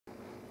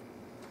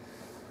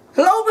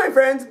Hello, my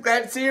friends. I'm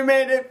glad to see you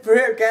made it.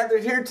 We're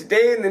gathered here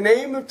today in the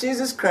name of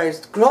Jesus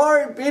Christ.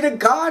 Glory be to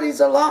God, He's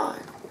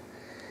alive.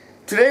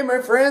 Today, my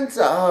friends,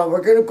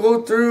 we're going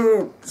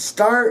to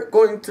start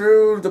going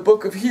through the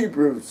book of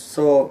Hebrews.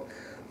 So,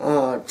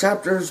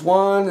 chapters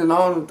 1 and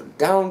on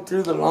down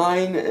through the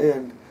line.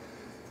 And,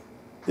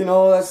 you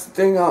know, that's the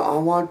thing I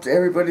want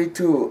everybody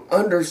to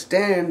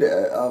understand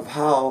of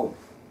how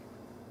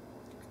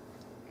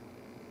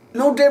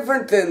no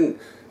different than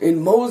in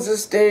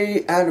Moses'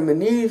 day, Adam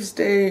and Eve's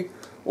day,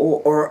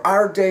 or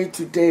our day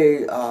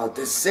today,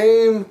 the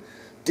same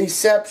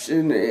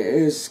deception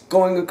is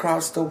going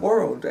across the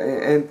world.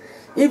 And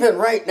even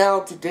right now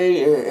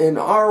today, in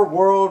our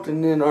world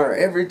and in our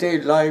everyday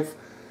life,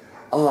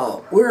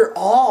 we're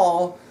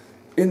all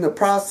in the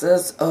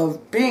process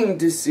of being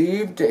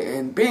deceived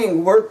and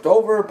being worked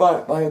over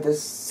by the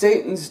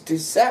Satan's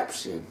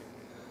deception.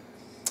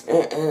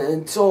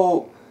 And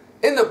so,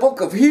 in the book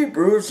of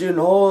Hebrews, you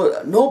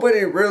know,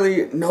 nobody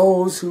really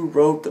knows who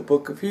wrote the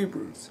book of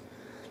Hebrews.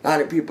 A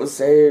lot of people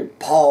say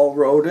Paul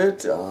wrote it.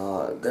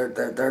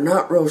 They're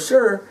not real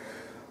sure.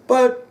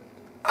 But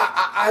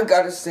I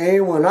gotta say,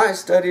 when I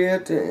study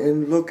it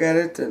and look at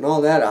it and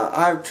all that,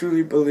 I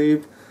truly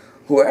believe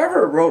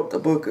whoever wrote the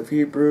book of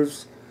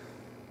Hebrews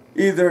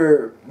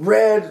either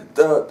read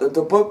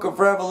the book of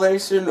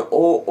Revelation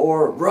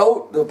or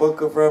wrote the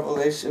book of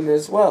Revelation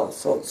as well.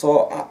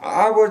 So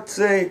I would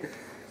say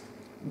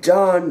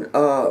John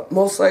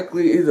most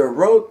likely either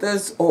wrote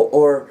this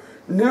or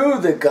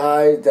knew the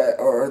guy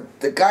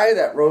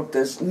that wrote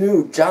this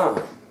knew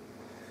John,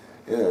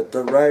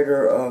 the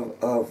writer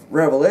of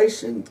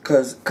Revelation,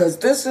 because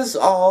this is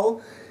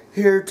all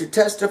here to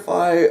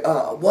testify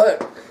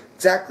what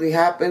exactly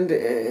happened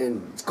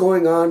and is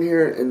going on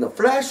here in the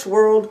flesh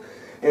world,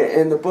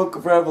 and the book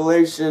of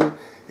Revelation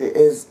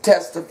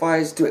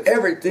testifies to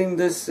everything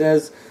this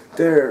says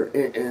there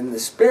in the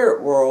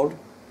spirit world.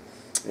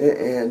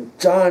 And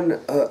John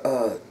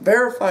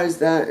verifies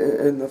that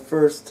in the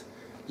first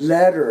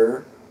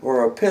letter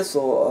or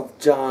epistle of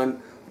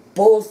John,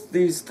 both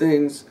these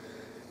things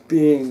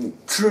being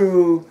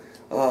true,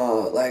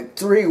 like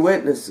three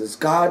witnesses.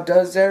 God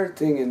does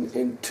everything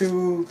in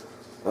two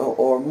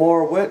or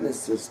more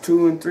witnesses,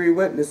 2 and 3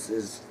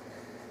 witnesses.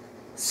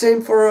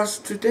 Same for us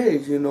today,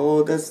 you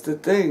know, that's the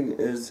thing,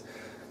 is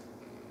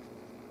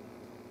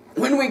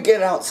when we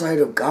get outside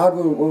of God,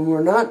 when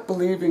we're not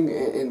believing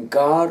in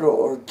God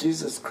or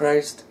Jesus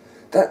Christ,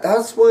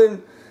 that's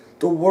when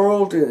the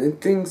world and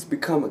things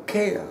become a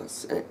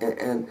chaos.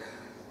 And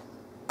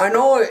I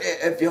know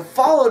if you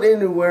followed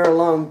anywhere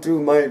along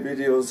through my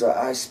videos,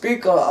 I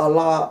speak a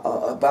lot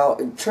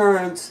about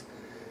insurance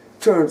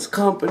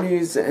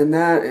companies and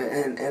that,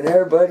 and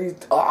everybody,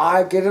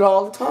 I get it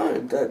all the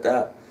time,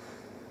 that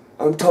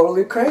I'm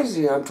totally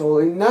crazy, I'm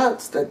totally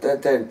nuts,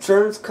 that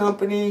insurance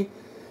company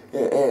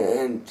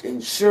and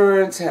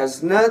insurance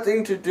has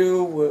nothing to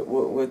do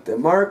with the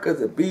mark of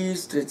the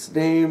beast, its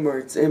name or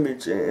its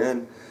image.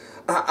 And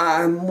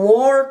I'm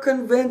more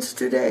convinced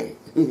today,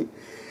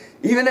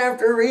 even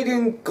after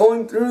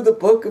going through the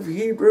book of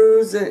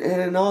Hebrews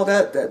and all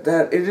that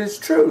it is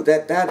true,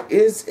 that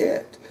is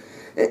it.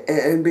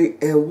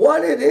 And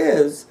what it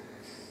is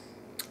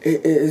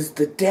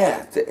the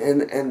death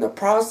and the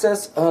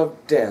process of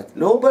death.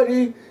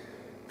 Nobody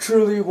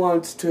truly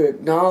wants to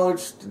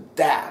acknowledge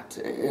that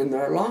in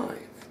their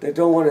life. They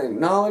don't want to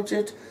acknowledge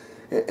it,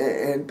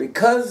 and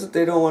because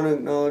they don't want to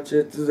acknowledge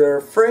it, they're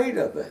afraid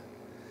of it.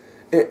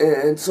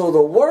 And so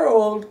the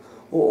world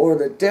or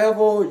the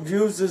devil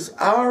uses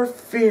our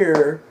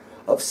fear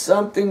of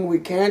something we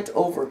can't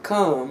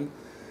overcome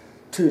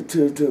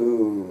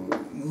to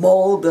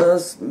mold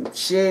us,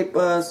 shape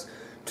us,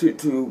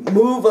 to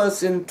move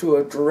us into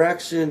a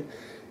direction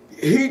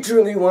He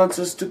truly wants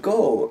us to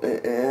go,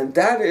 and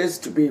that is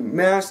to be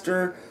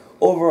master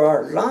over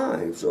our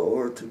lives,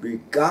 or to be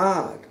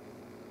God.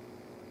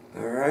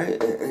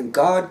 Alright? And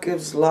God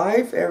gives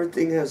life,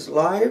 everything has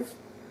life,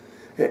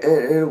 and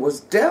it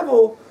was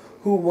devil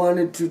who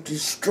wanted to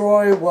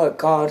destroy what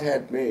God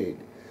had made.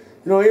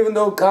 You know, even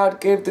though God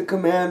gave the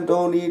command,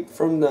 don't eat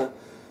from the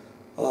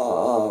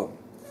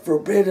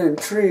forbidden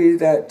tree,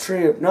 that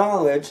tree of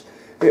knowledge,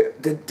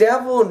 the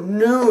devil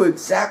knew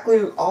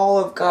exactly all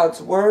of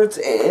God's words,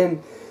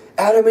 and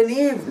Adam and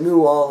Eve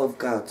knew all of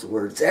God's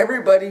words.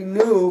 Everybody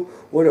knew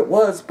what it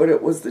was, but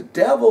it was the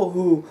devil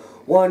who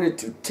wanted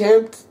to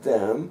tempt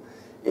them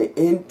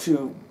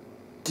into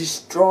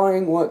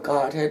destroying what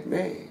God had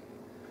made.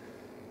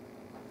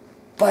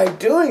 By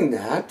doing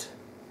that,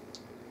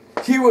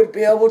 he would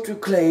be able to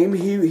claim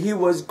he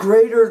was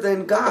greater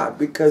than God,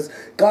 because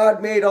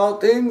God made all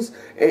things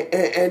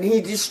and he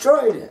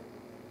destroyed it.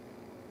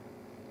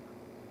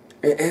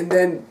 And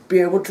then be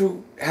able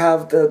to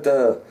have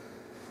the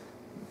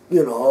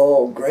you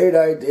know, great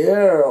idea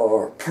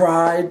or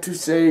pride to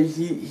say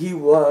he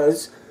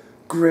was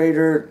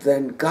greater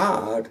than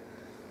God,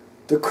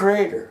 the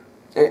Creator.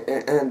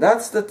 And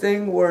that's the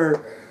thing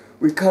where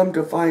we come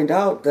to find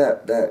out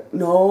that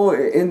no,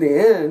 in the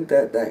end,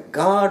 that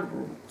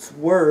God's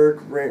Word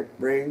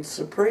reigns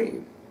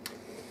supreme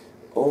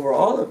over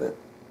all of it.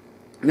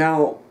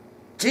 Now,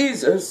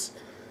 Jesus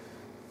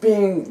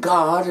being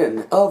God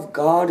and of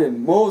God,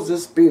 and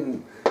Moses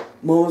being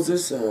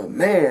Moses, a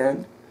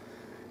man,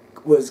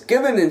 was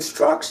given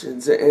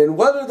instructions, and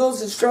whether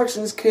those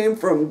instructions came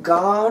from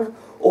God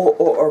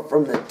or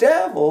from the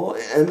devil,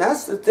 and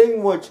that's the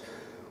thing which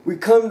we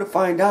come to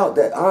find out,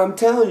 that I'm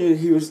telling you,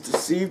 he was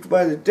deceived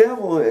by the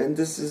devil, and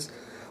this is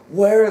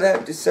where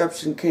that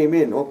deception came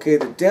in. Okay,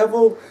 the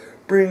devil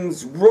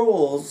brings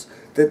rules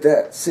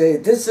that say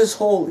this is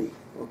holy,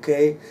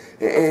 okay,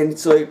 and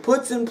so he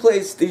puts in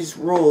place these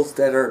rules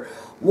that are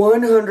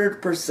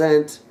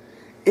 100%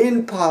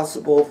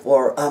 impossible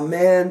for a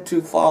man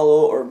to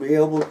follow or be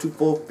able to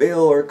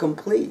fulfill or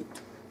complete.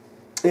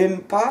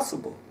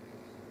 Impossible.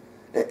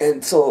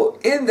 And so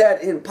in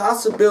that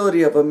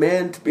impossibility of a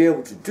man to be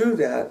able to do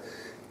that,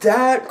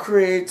 that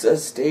creates a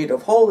state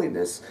of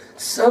holiness,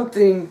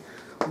 something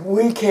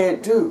we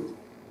can't do.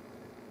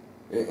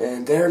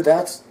 And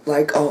that's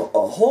like a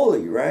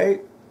holy,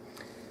 right?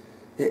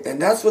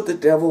 And that's what the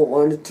devil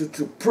wanted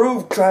to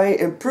prove, try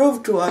and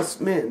prove to us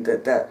men,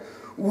 that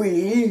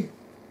we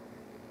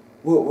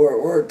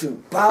were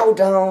to bow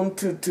down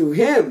to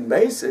him,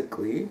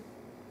 basically.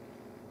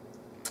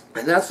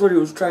 And that's what he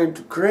was trying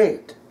to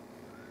create.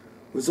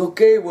 It was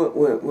okay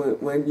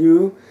when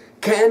you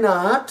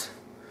cannot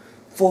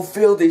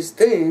fulfill these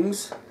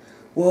things,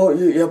 well,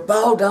 you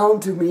bow down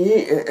to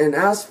me and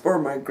ask for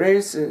my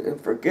grace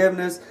and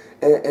forgiveness,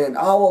 and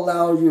I'll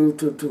allow you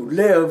to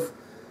live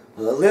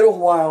a little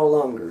while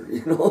longer,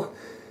 you know.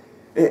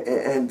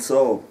 And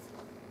so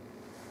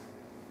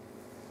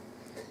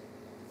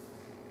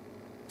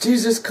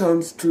Jesus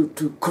comes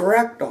to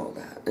correct all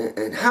that.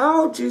 And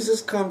how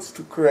Jesus comes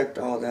to correct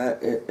all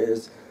that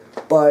is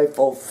by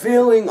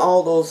fulfilling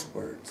all those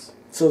words.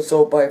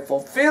 So by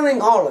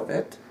fulfilling all of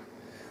it,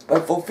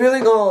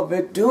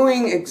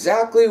 doing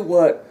exactly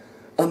what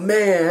a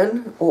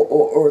man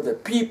or the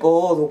people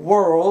or the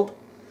world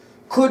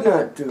could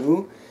not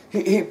do,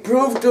 he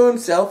proved to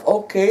himself,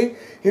 okay,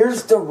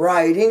 here's the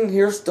writing,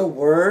 here's the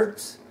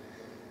words,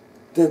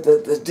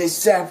 the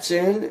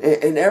deception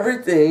and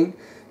everything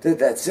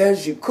that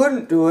says you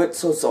couldn't do it.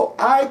 So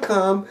I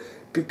come,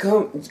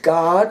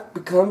 God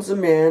becomes a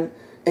man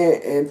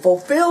and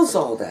fulfills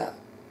all that.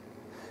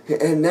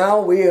 And now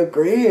we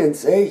agree and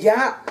say,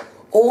 yeah,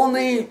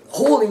 only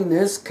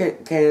holiness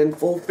can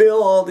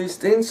fulfill all these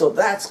things, so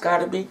that's got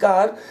to be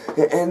God.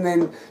 And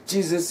then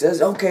Jesus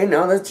says, okay,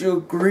 now that you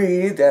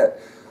agree that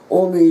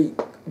only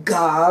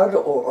God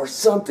or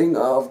something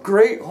of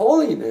great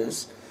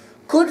holiness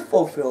could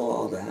fulfill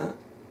all that,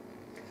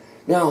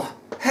 now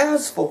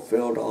has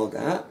fulfilled all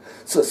that,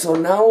 so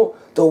now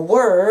the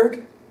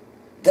Word,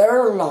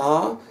 their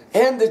law,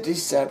 and the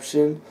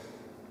deception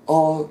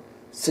all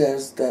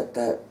says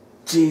that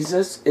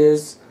Jesus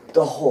is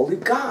the holy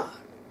God.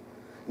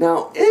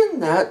 Now, in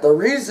that, the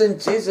reason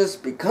Jesus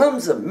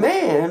becomes a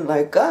man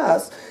like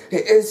us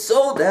is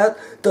so that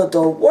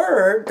the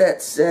word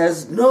that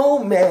says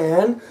no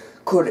man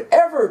could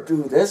ever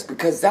do this,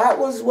 because that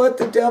was what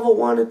the devil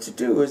wanted to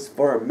do, is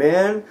for a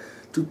man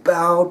to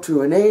bow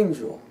to an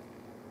angel.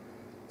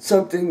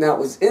 Something that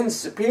was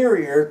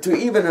inferior to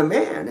even a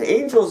man.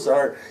 Angels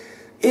are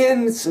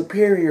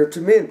inferior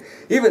to men.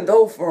 Even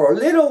though for a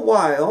little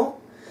while,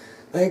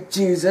 like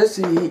Jesus,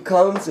 he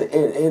comes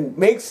and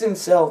makes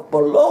himself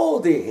below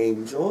the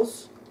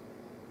angels,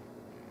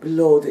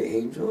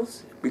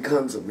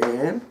 becomes a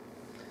man,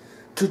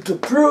 to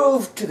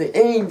prove to the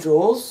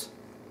angels,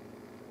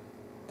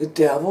 the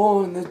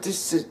devil and the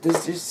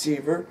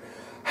deceiver,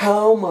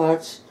 how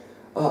much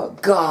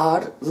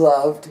God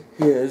loved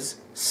his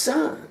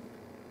son,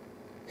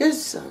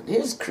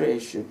 his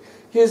creation,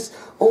 his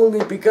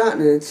only begotten.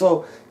 And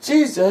so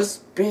Jesus,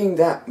 being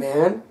that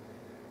man,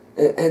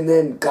 and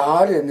then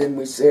God, and then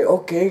we say,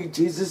 okay,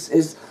 Jesus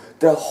is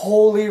the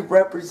holy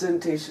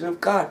representation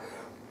of God.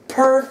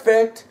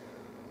 Perfect,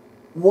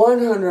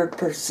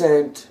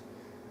 100%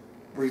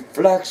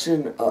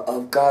 reflection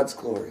of God's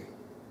glory.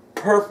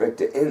 Perfect.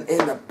 In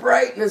the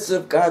brightness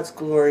of God's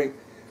glory,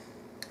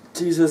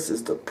 Jesus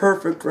is the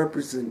perfect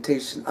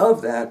representation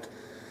of that,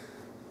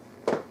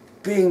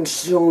 being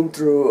shown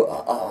through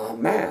a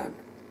man.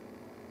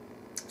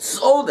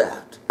 So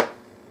that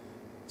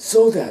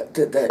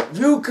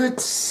you could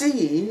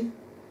see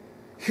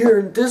here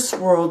in this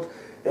world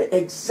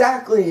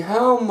exactly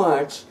how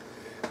much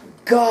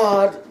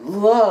God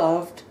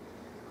loved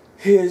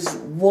his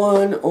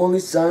one only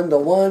son, the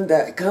one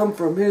that come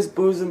from his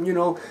bosom. You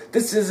know,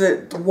 this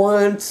isn't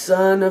one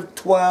son of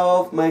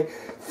 12, my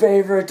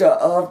favorite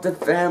of the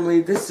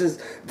family. This is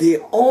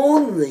the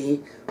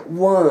only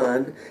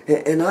one,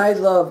 and I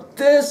love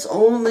this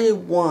only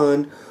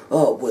one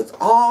with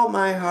all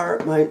my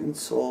heart, might, and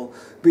soul,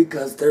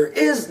 because there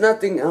is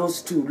nothing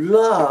else to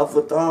love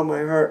with all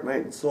my heart,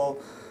 might, and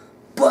soul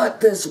but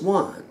this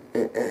one,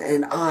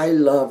 and I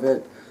love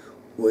it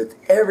with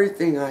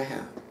everything I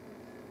have,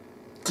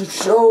 to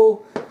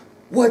show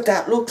what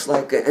that looks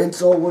like. And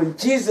so when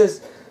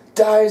Jesus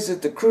dies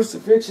at the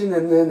crucifixion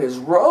and then is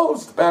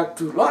rose back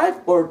to life,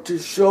 or to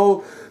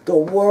show the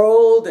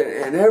world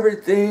and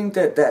everything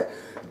that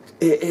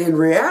in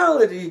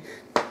reality,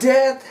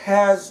 death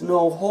has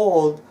no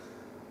hold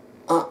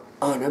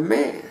on a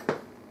man.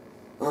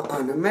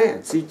 On a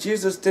man. See,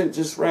 Jesus didn't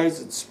just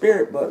rise in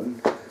spirit, but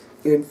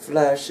in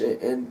flesh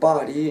and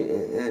body,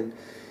 and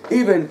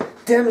even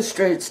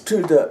demonstrates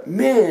to the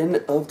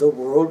men of the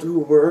world who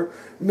were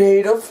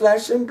made of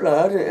flesh and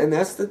blood. And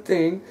that's the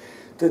thing,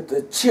 that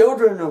the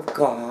children of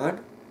God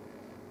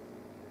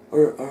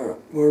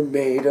were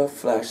made of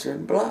flesh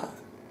and blood.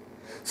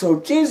 So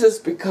Jesus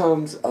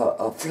becomes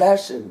a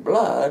flesh and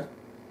blood,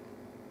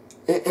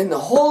 and the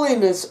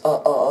holiness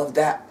of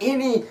that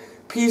any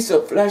piece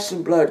of flesh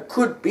and blood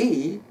could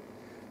be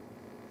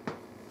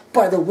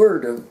by the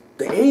word of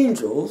the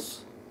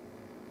angels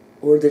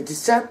or the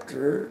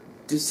deceiver,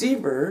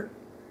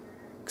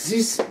 because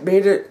he's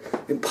made it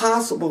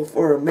impossible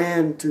for a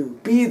man to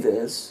be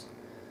this,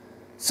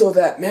 so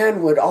that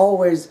man would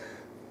always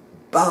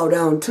bow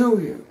down to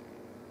him.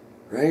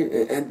 Right?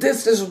 And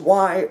this is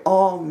why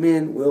all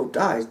men will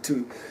die,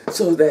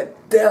 so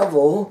that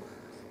devil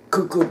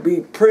could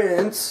be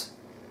prince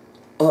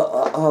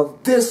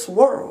of this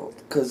world.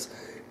 Because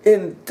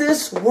in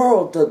this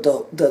world,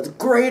 the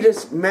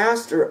greatest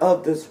master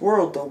of this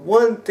world, the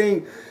one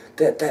thing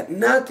that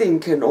nothing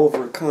can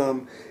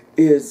overcome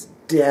is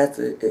death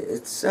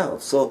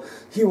itself. So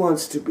he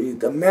wants to be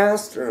the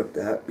master of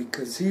that,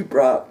 because he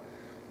brought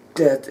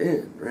death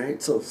in,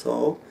 right?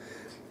 So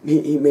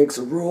he makes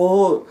a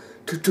rule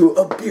to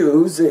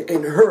abuse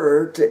and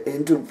hurt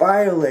and to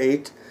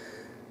violate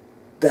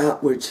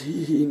that which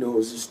he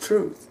knows is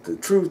truth. The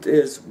truth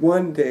is,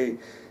 one day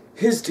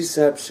his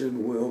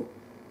deception will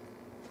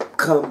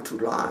come to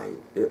light.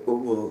 It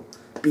will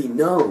be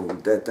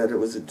known that it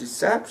was a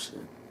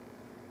deception.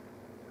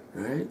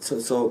 Right?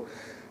 So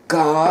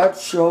God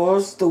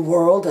shows the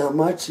world how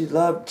much he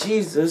loved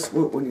Jesus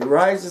when he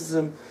rises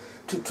him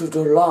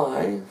to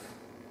life,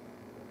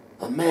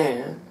 a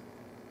man.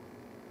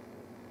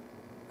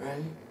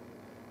 Right?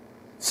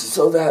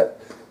 So that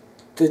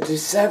the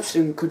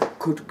deception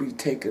could be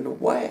taken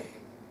away.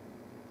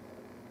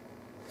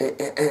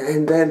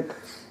 And then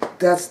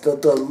that's the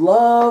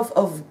love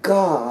of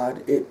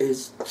God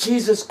is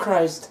Jesus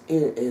Christ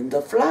in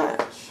the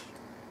flesh.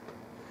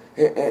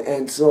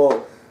 And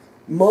so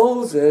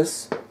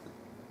Moses,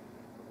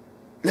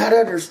 not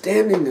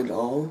understanding it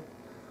all,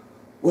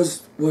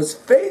 was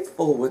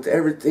faithful with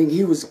everything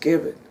he was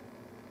given.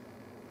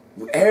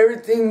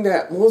 Everything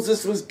that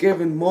Moses was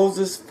given,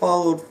 Moses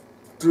followed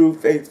through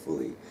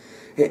faithfully.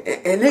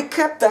 And it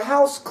kept the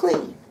house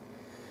clean.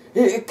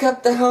 It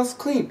kept the house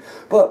clean.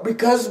 But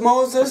because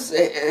Moses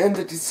and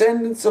the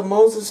descendants of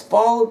Moses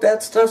followed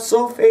that stuff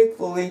so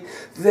faithfully,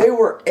 they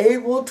were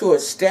able to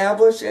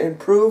establish and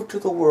prove to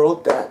the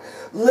world that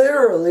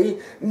literally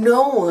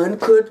no one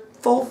could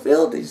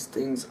fulfill these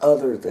things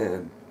other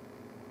than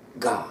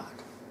God.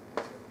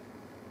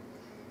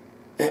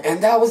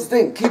 And that was the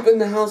thing, keeping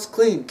the house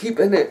clean,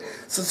 keeping it.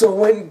 So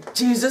when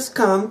Jesus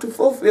come to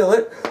fulfill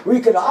it, we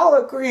could all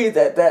agree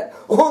that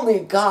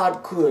only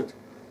God could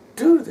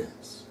do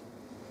this.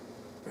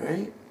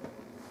 Right?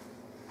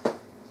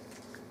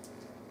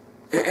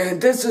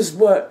 And this is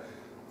what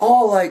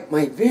all like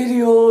my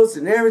videos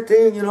and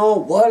everything,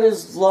 what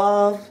is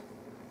love?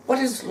 What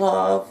is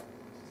love?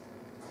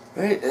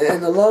 Right?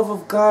 And the love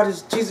of God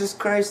is Jesus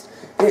Christ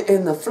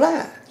in the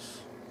flesh.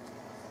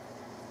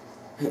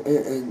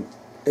 And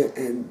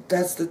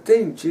that's the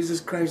thing. Jesus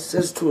Christ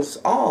says to us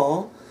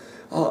all,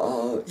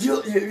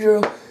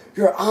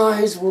 your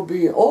eyes will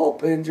be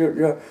opened,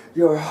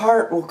 your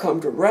heart will come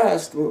to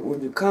rest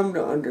when you come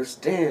to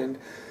understand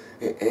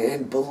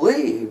and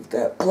believe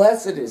that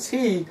blessed is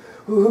he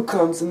who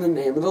comes in the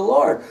name of the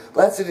Lord.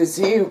 Blessed is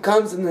he who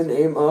comes in the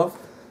name of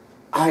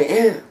I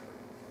am.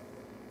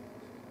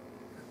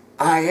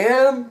 I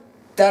am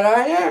that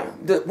I am.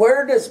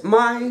 Where does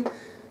my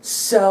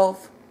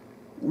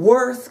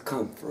self-worth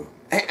come from?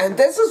 And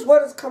this is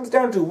what it comes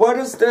down to. What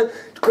is the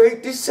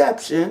great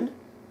deception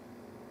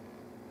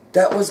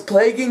that was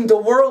plaguing the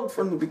world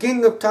from the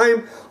beginning of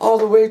time all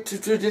the way to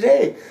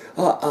today?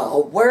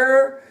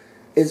 Where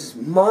is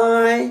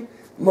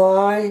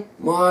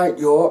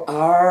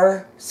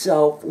our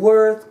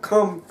self-worth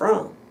come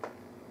from?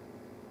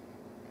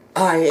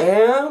 I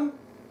am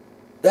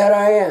that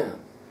I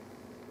am.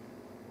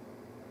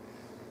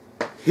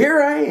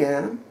 Here I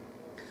am,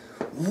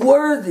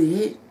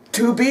 worthy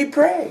to be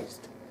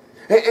praised.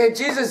 And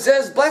Jesus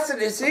says, blessed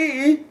is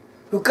he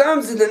who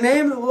comes in the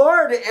name of the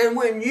Lord. And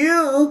when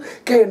you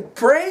can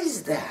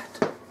praise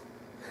that,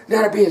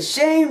 not to be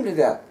ashamed of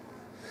that.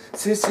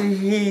 See,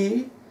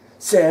 he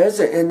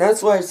says, and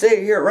that's why I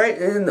say here, right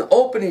in the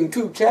opening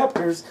 2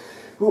 chapters,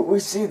 what we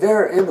see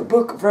there in the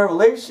book of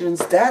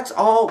Revelations, that's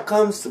all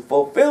comes to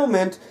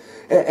fulfillment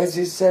as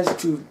he says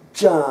to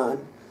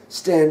John,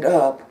 stand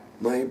up,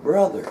 my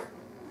brother,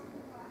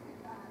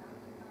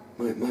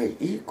 my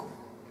equal.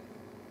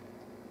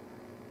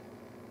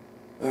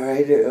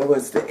 Alright, it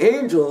was the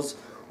angels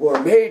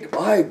were made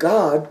by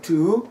God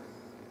to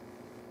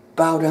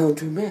bow down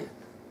to men.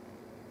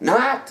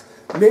 Not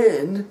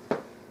men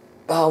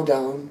bow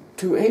down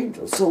to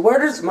angels. So where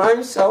does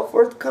my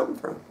self-worth come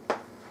from?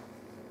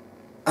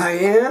 I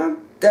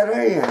am that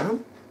I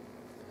am.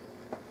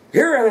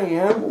 Here I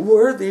am,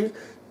 worthy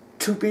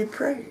to be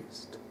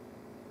praised.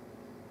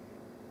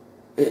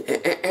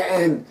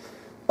 And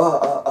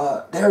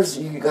there's,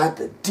 you got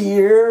the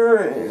deer,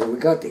 and we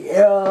got the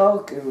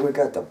elk, and we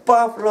got the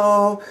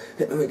buffalo,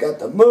 and we got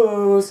the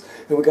moose,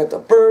 and we got the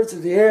birds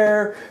of the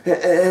air,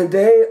 and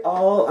they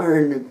all are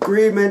in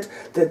agreement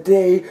that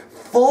they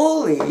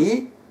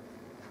fully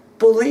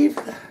believe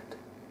that.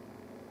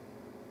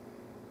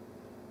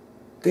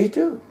 They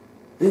do.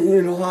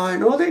 You know how I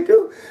know they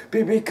do?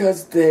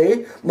 Because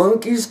they,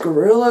 monkeys,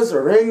 gorillas,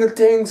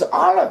 orangutans,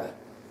 all of it,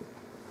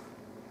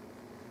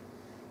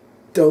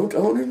 don't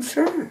own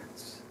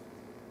insurance.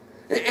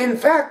 In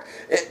fact,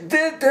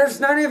 there's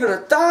not even a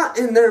thought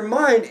in their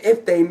mind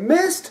if they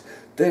missed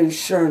the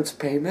insurance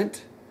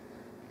payment,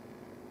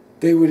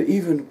 they would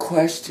even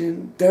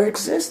question their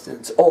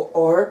existence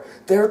or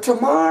their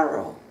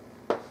tomorrow.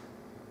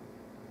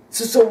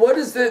 So what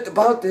is it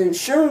about the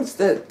insurance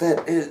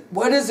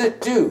what does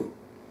it do?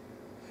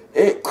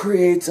 It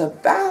creates a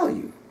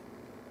value.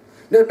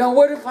 Now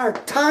what if our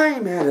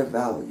time had a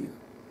value?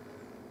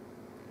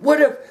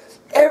 What if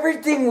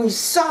everything we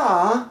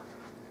saw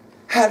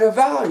had a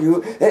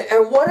value?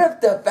 And what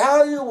if the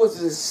value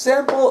was as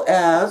simple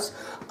as,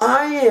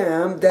 I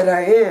am that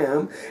I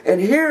am, and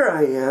here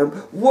I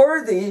am,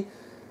 worthy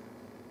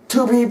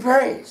to be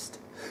praised.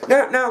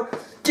 Now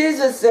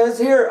Jesus says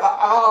here,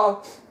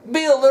 I'll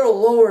be a little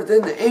lower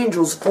than the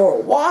angels for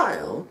a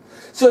while,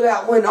 so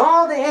that when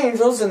all the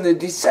angels and the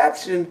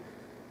deception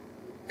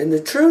and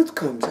the truth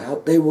comes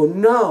out, they will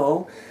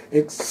know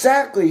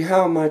exactly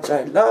how much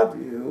I love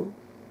you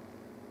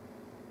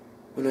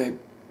when I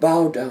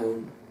bow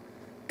down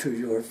to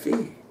your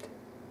feet.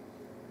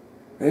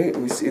 Right?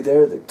 And we see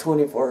there the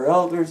 24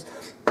 elders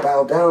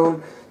bow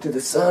down to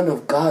the Son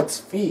of God's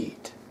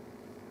feet.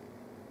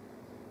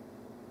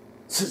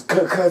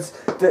 Because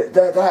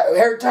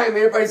every time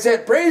everybody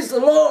said, praise the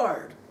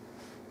Lord,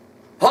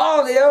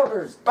 all the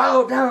elders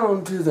bow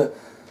down to the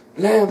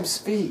Lamb's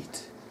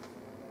feet.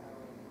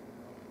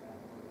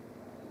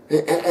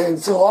 And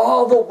so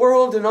all the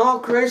world and all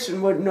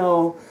creation would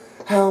know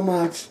how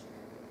much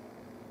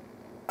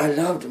I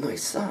loved my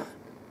Son.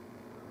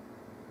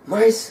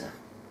 My Son.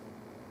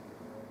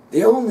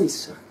 The only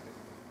Son.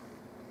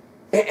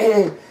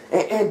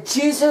 And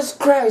Jesus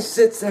Christ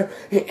sits there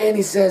and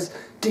he says,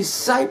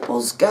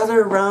 disciples gather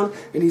around,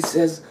 and he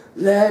says,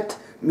 let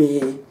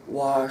me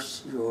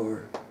wash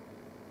your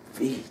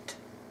feet.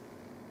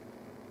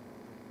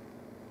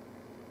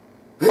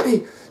 Let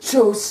me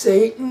show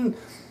Satan,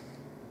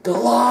 the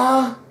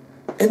law,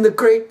 and the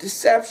great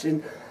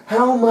deception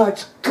how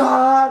much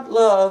God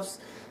loves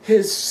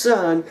his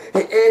Son.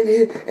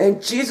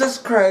 And Jesus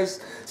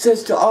Christ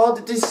says to all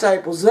the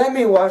disciples, let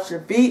me wash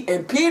your feet.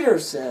 And Peter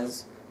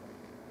says,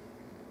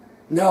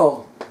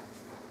 no.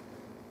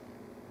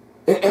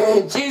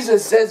 And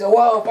Jesus says,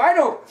 well, if I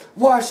don't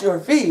wash your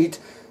feet,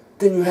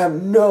 then you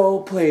have no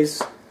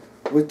place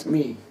with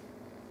me.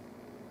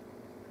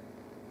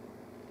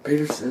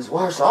 Peter says,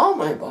 wash all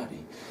my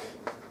body.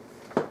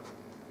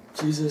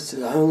 Jesus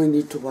says, I only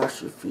need to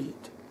wash your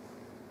feet.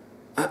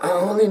 I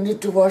only need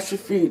to wash your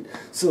feet.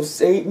 So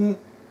Satan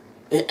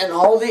and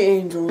all the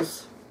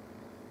angels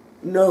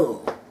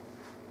know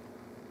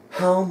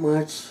how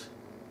much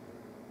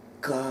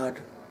God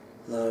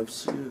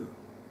loves you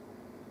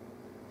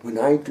when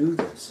I do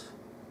this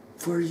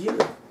for you.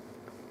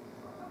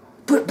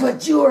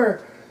 But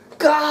you're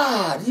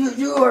God.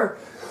 You are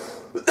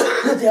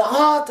the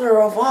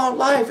author of all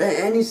life.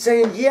 And he's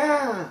saying,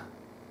 yeah.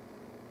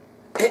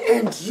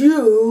 And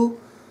you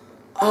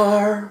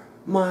are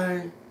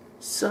my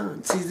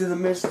Son. See, the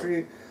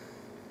mystery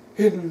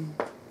hidden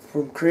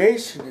from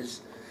creation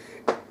is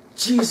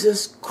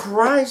Jesus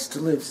Christ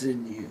lives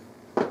in you.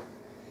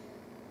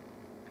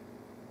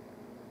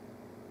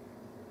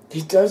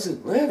 He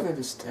doesn't live in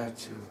a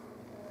statue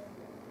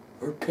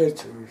or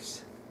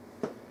pictures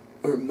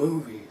or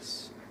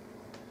movies,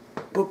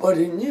 but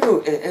in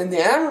you. And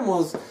the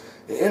animals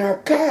and our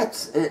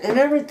pets and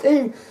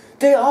everything,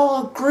 they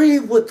all agree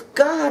with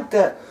God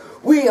that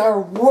we are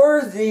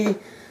worthy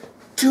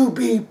to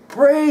be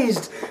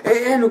praised.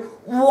 And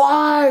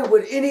why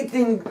would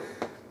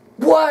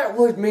what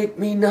would make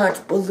me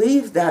not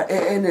believe that?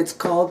 And it's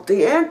called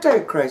the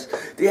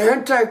Antichrist. The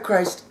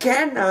Antichrist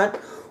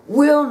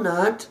will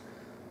not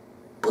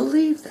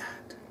believe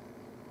that.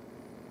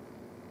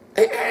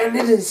 And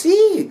it is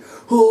he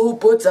who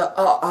puts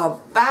a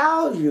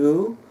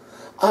value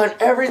on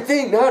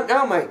everything.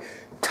 Now my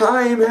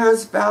time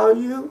has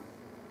value.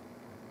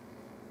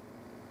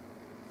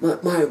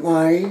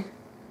 Why?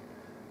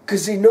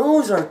 Because he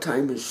knows our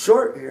time is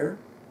short here.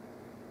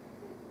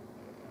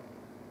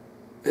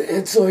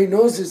 And so he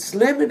knows it's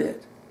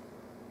limited.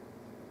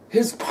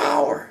 His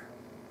power.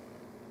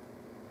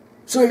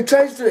 So he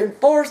tries to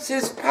enforce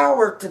his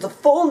power to the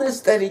fullness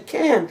that he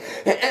can.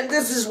 And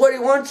this is what he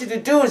wants you to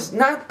do, is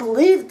not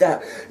believe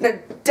that. Now,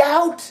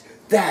 doubt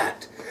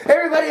that.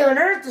 Everybody on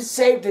earth is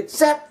saved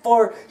except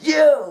for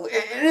you.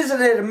 And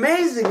isn't it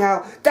amazing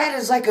how that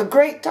is like a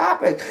great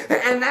topic?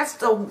 And that's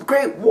the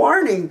great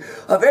warning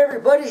of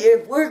everybody.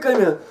 If we're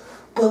going to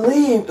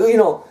believe,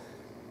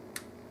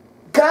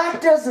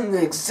 God doesn't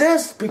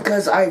exist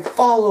because I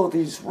follow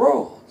these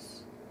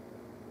rules.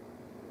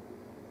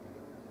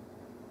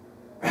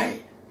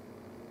 Right?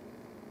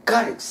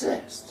 God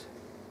exists.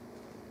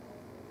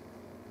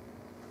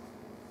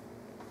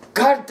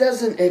 God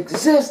doesn't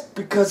exist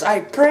because I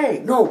pray.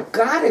 No,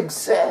 God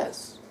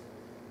exists.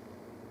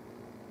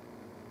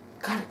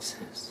 God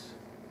exists.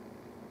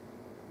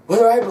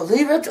 Whether I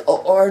believe it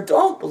or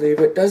don't believe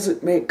it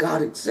doesn't make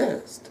God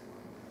exist.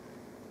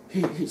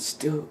 He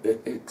still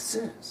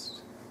exists.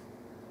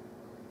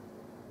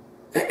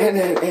 And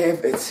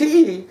if it's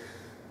He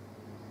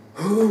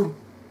who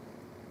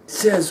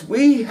says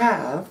we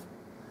have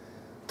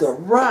the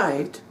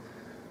right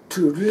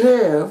to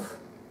live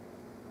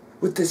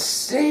with the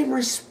same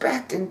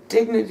respect and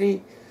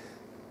dignity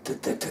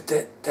that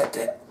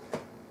the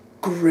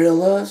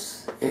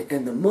gorillas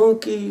and the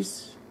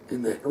monkeys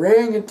and the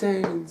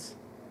orangutans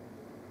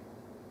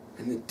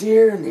and the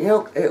deer and the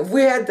elk, if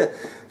we had to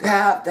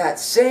have that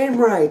same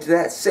right,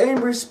 that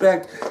same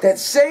respect, that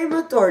same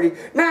authority,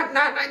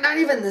 not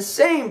even the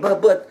same,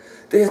 but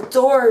the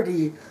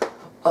authority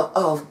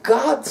of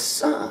God's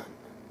Son,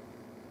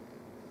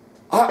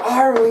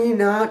 are we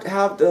not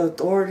have the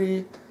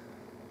authority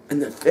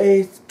and the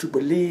faith to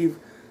believe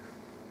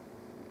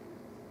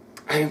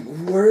I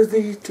am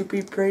worthy to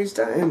be praised,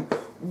 I am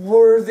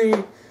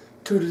worthy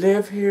to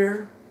live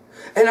here?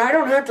 And I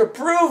don't have to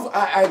prove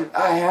I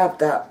have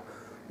that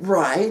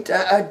right.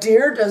 A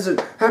deer doesn't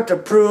have to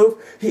prove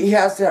he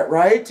has that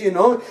right, He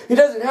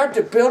doesn't have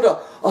to build a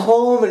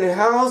home and a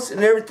house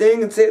and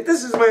everything and say,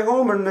 this is my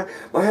home and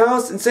my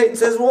house. And Satan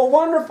says, well,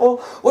 wonderful.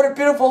 What a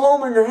beautiful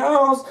home and your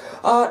house.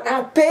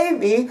 Now pay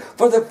me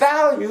for the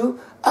value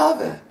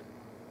of it.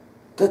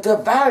 The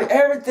value,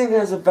 everything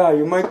has a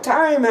value. My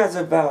time has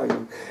a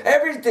value.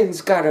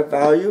 Everything's got a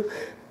value.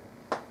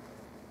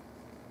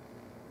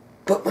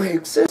 But my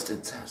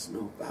existence has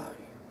no value.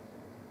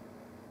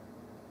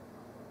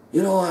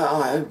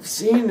 I've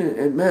seen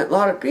and met a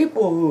lot of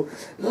people who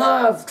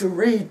love to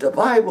read the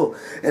Bible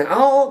and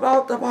all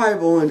about the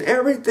Bible and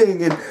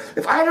everything. And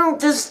if I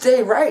don't just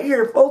stay right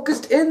here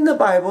focused in the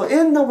Bible,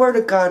 in the Word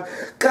of God,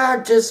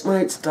 God just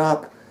might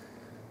stop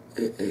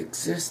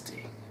existing.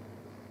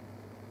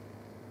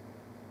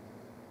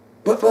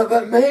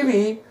 But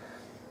maybe,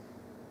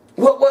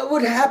 what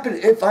would happen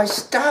if I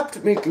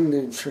stopped making the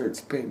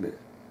insurance payment?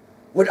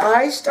 Would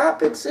I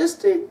stop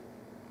existing?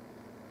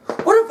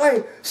 What if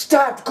I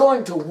stopped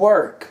going to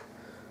work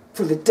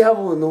for the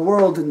devil and the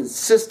world and the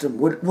system?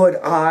 Would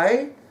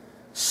I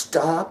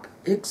stop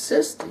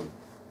existing?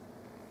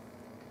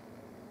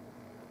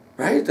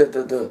 Right?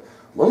 The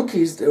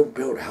monkeys, they'll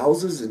build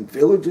houses and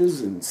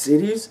villages and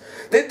cities.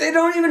 They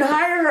don't even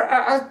hire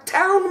a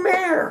town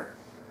mayor.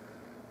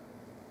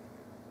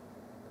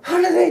 How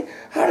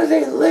do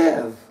they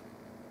live?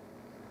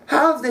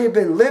 How have they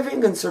been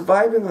living and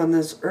surviving on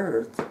this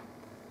earth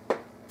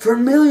for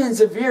millions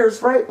of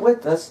years right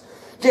with us,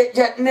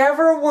 yet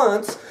never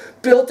once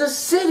built a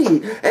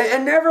city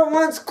and never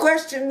once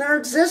questioned their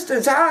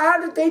existence? How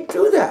did they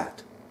do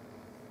that?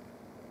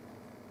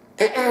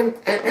 And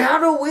how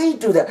do we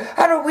do that?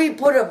 How do we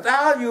put a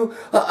value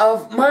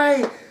of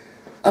my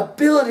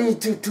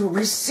ability to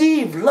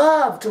receive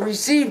love, to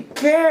receive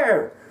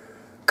care,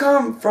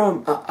 come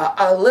from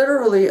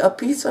literally a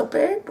piece of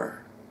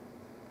paper?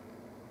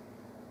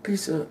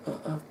 Piece of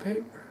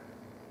paper.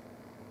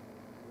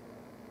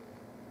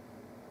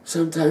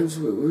 Sometimes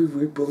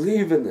we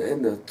believe in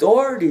the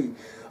authority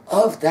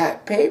of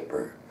that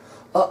paper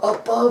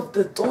above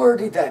the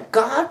authority that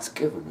God's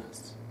given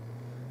us.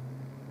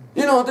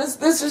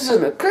 This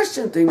isn't a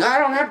Christian thing. I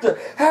don't have to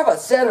have a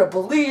set of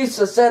beliefs,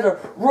 a set of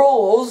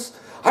rules.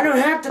 I don't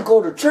have to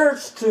go to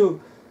church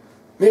to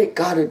make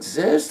God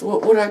exist.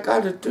 What I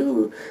got to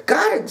do?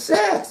 God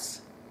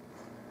exists.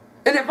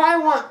 And if I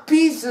want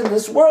peace in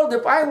this world,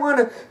 if I want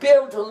to be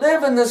able to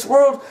live in this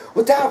world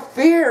without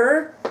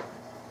fear,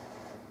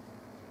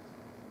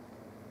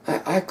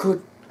 I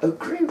could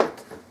agree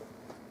with him.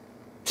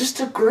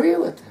 Just agree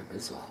with him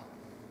is all.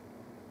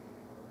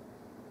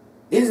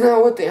 Isn't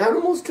that what the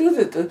animals do?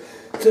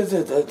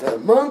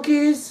 The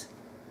monkeys,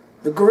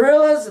 the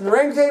gorillas, and the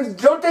orangutans,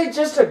 don't they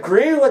just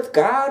agree with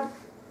God?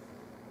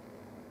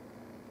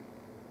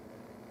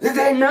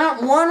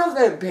 Not one of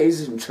them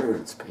pays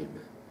insurance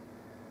payment.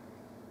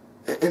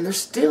 And they're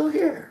still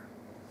here.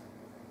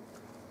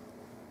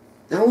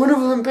 Now one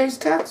of them pays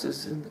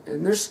taxes,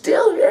 and they're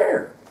still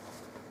here.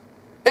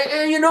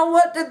 And you know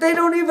what? They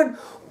aren't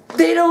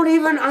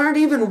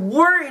even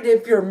worried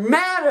if you're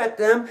mad at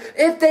them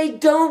if they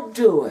don't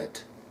do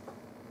it.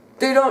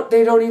 They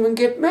don't even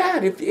get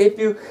mad. If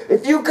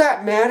you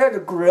got mad at a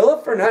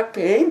gorilla for not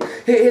paying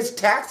his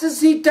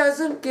taxes, he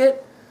doesn't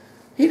get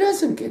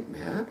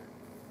mad.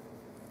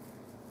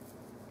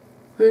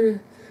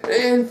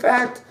 In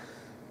fact,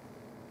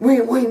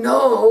 we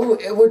know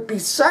it would be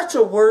such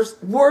a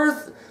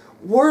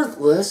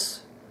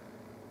worthless,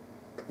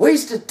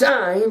 waste of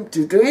time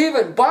to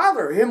even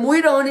bother him.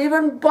 We don't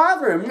even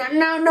bother him.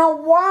 Now,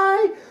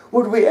 why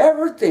would we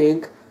ever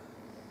think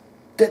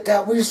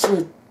that we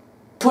should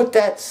put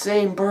that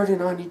same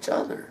burden on each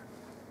other?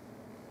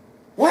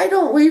 Why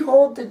don't we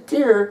hold the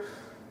deer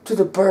to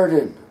the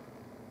burden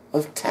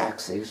of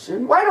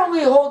taxation? Why don't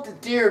we hold the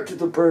deer to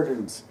the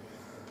burdens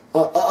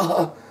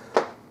of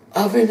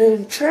an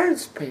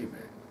insurance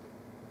payment?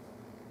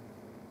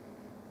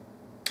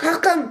 How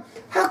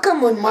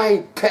come when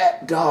my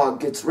pet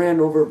dog gets ran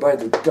over by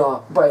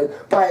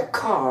a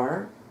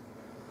car,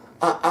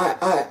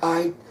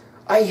 I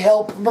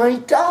help my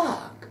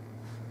dog,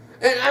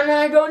 and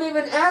I don't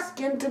even ask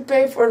him to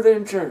pay for the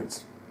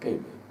insurance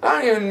payment.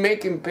 I don't even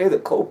make him pay the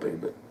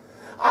co-payment.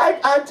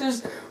 I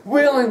just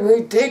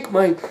willingly take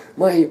my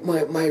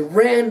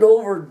ran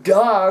over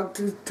dog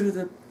to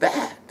the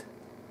vet.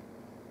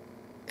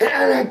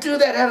 And I do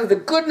that out of the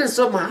goodness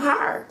of my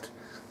heart.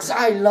 Because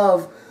I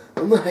love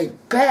my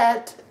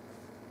pet,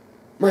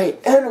 my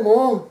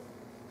animal.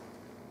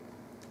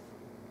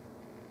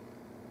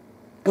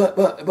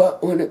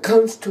 But when it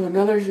comes to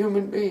another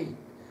human being,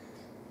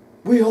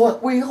 we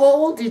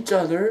hold each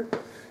other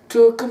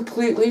to a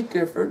completely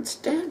different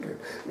standard.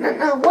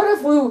 Now, what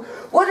if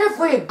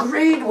we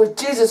agreed with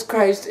Jesus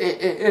Christ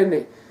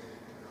and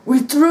we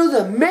threw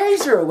the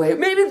measure away?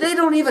 Maybe they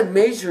don't even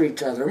measure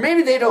each other.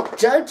 Maybe they don't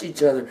judge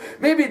each other.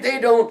 Maybe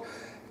they don't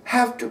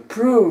have to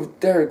prove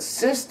their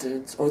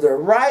existence or their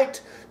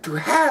right to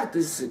have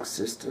this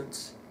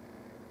existence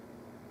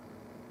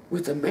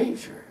with a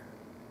measure.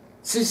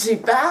 See,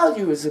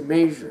 value is a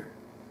measure.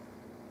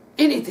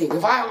 Anything.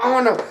 If I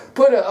want to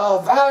put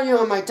a value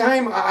on my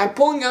time, I'm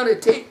pulling out a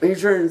tape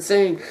measure and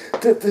saying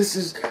that this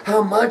is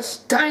how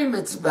much time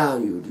it's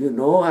valued.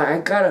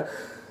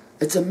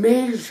 It's a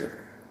measure.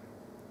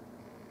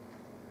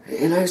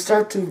 And I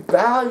start to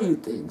value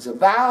things, a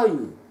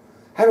value.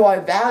 How do I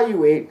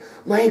evaluate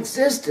my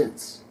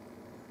existence?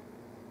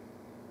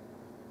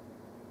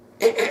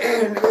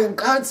 And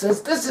God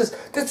says this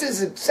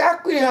is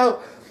exactly how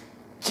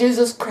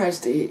Jesus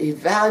Christ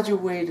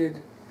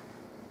evaluated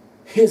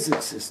his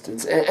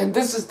existence. And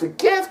this is the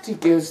gift he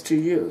gives to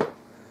you.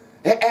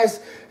 This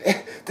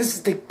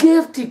is the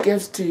gift he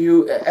gives to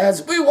you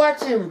as we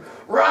watch him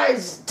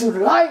rise to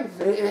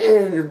life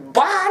in his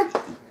body.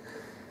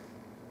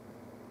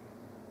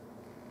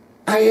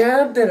 I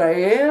am that I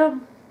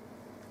am.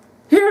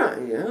 Here I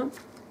am.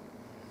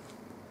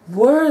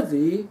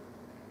 Worthy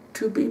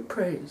to be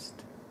praised.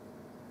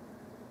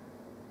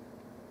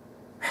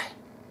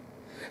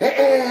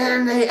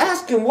 And they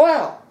ask him,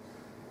 well,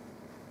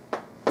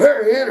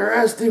 very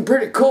interesting,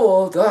 pretty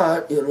cool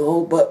thought,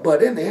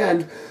 but in the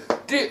end,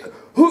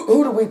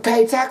 who do we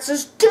pay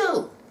taxes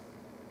to?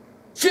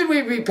 Should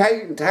we be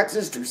paying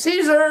taxes to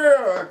Caesar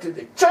or to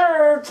the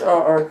church,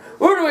 or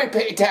who do we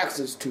pay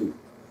taxes to?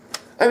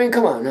 I mean,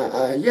 come on,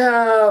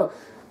 yeah,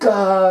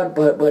 God,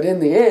 but in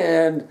the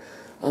end,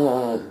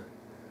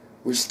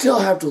 we still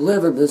have to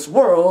live in this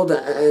world,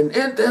 and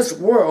in this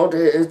world,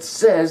 it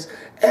says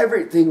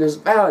everything is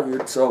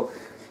valued. So,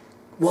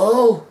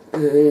 well,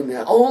 in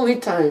the only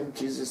time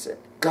Jesus said,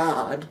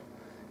 God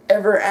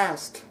ever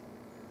asked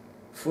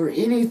for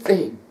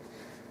anything,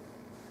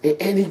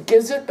 and he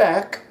gives it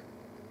back.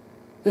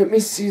 Let me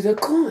see the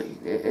coin.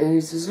 And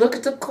he says, look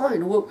at the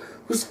coin. Well,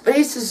 whose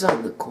face is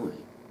on the coin?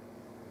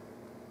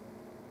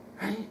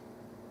 Right?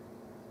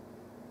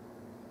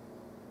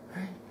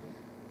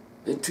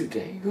 And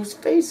today, whose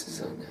face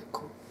is on that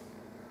coin?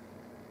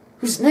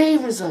 Whose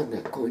name is on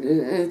that coin?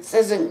 It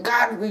says, in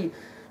God we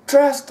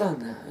trust on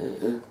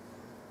that.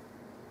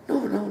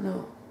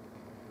 No.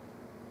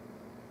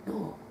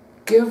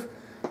 Give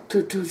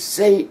to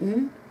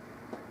Satan.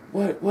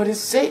 What is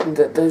Satan?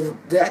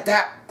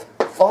 That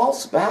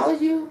false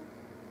value?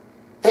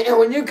 And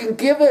when you can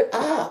give it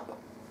up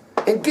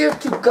and give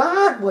to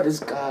God what is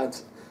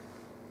God's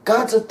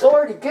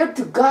authority, give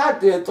to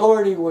God the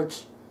authority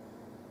which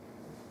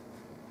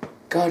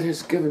God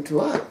has given to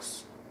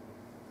us.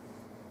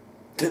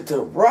 The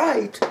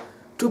right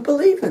to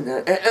believe in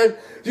that. And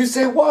you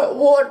say,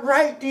 what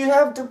right do you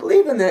have to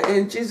believe in that?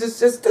 And Jesus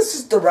says, this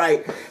is the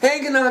right.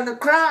 Hanging on the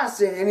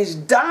cross and he's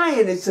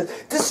dying. He says,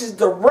 this is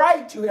the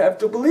right you have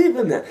to believe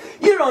in that.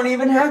 You don't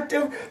even have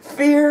to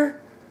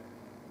fear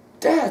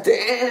death.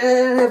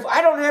 And if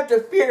I don't have to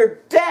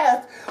fear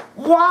death,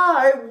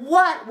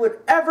 what would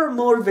ever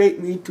motivate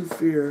me to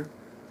fear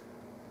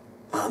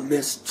a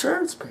missed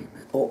insurance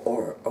payment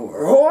or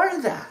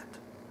that?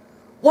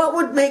 What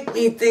would make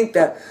me think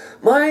that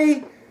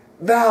my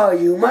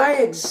value, my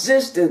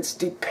existence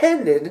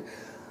depended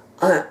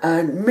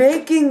on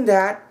making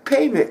that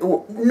payment,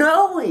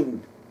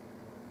 knowing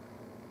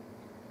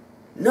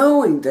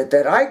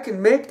that I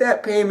can make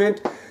that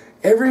payment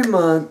every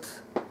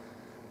month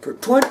for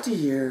 20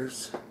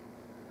 years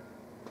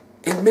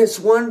and miss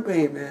one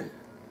payment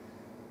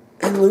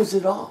and lose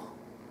it all.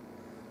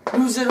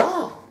 Lose it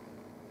all.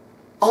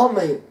 All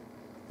my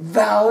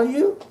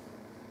value,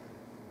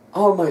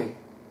 all my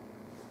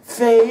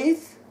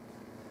faith,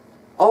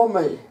 all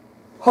my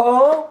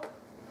hope,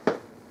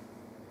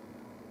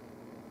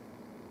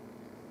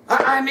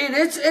 I mean,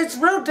 it's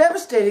real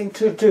devastating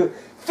to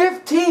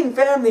 15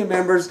 family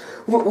members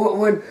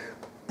when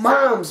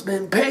mom's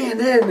been paying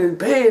in and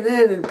paying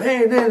in and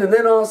paying in, and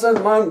then all of a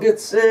sudden mom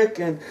gets sick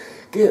and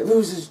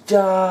loses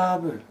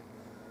job, and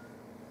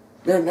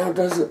then now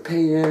doesn't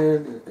pay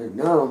in, and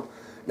now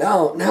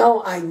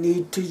I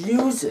need to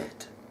use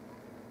it.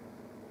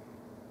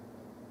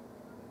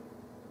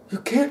 You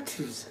can't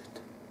use it.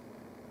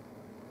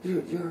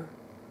 You're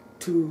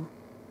too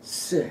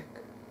sick.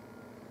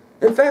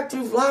 In fact,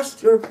 you've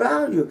lost your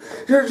value.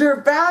 Your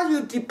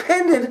value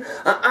depended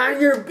on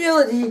your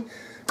ability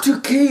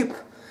to keep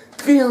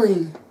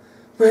filling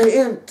my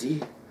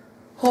empty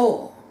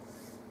hole.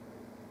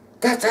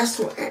 That's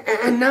what.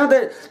 And now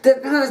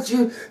that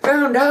you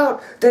found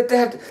out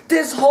that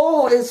this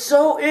hole is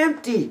so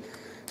empty,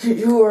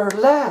 you are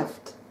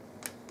left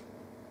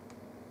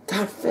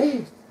without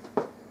faith.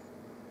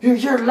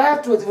 You're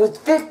left with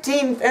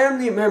 15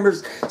 family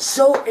members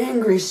so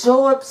angry,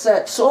 so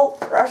upset, so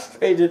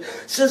frustrated,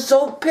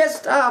 so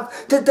pissed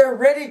off that they're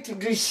ready to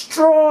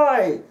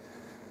destroy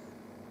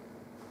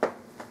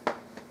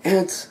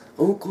aunts,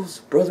 uncles,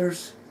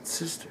 brothers, and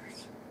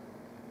sisters.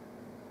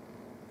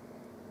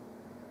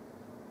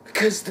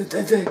 Because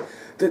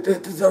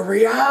the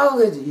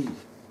reality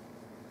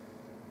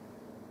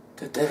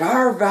that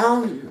our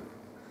value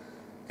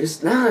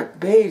is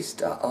not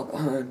based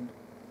upon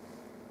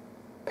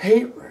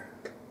paper.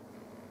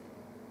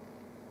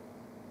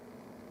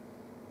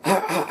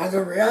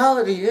 The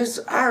reality is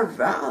our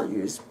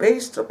value is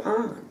based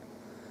upon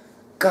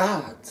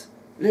God's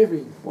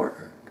living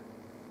Word.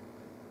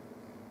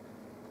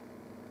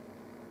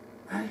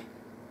 Right?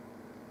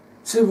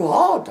 See, we'll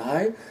all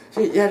die,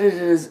 yet it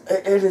is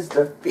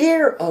the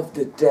fear of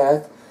the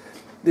death.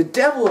 The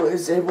devil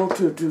is able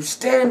to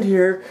stand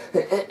here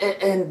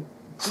and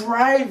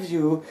drive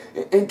you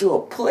into a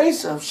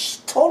place of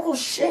total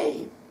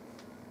shame.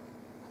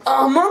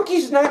 A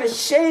monkey's not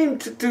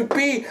ashamed to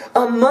be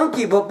a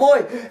monkey, but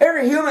boy,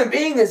 every human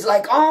being is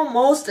like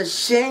almost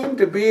ashamed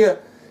to be a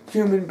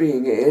human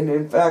being. And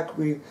in fact,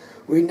 we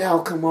now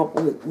come up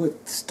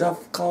with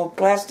stuff called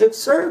plastic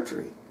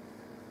surgery.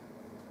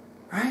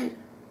 Right?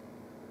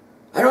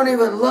 I don't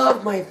even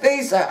love my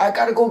face. I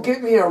gotta go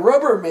get me a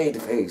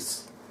Rubbermaid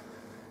face.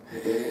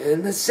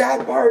 And the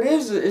sad part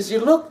is you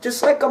look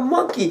just like a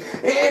monkey.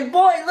 And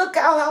boy, look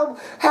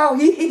how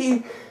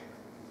he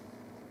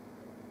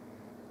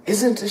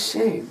isn't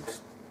ashamed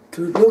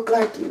to look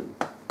like you.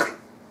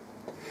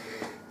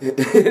 And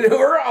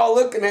we're all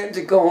looking at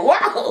you going,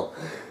 wow,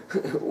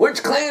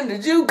 which clan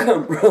did you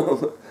come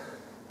from?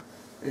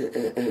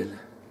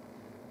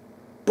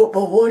 But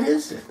what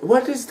is it?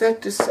 What is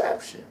that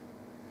deception?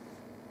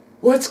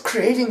 What's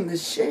creating the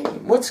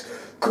shame? What's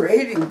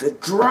creating the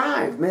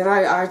drive? Man,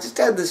 I just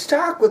had this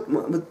talk with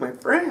my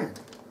friend.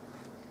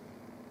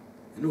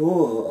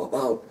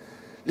 About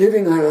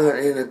living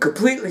in a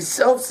completely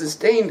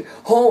self-sustained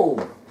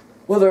home.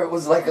 Whether it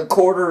was like a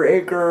quarter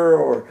acre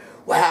or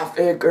half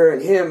acre,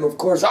 and him, of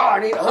course, I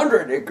need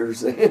 100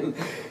 acres. And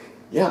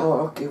yeah,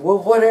 okay, well,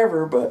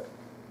 whatever, but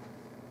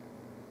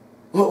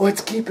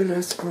what's keeping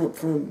us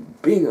from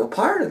being a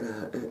part of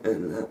that?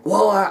 And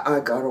well, I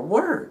gotta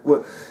work.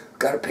 Well,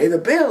 gotta pay the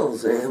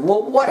bills. And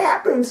well, what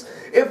happens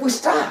if we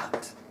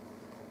stopped?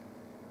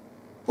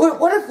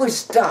 What if we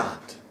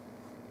stopped?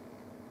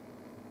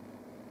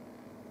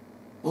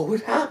 What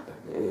would happen?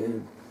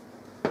 And,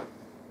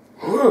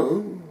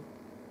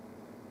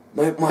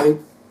 my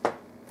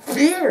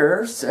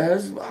fear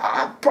says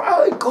I'll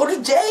probably go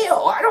to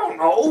jail. I don't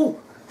know.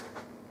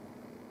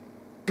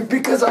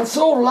 Because I'm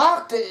so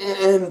locked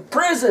in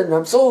prison.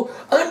 I'm so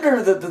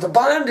under the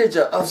bondage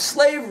of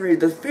slavery,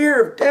 the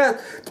fear of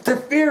death, the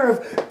fear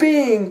of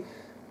being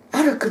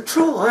out of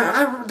control.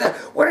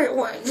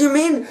 What you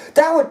mean?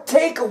 That would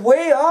take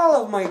away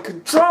all of my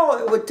control.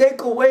 It would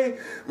take away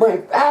my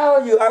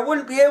value. I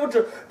wouldn't be able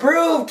to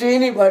prove to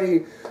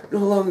anybody no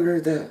longer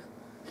that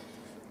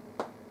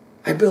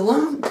I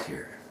belonged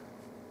here.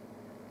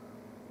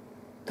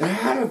 That I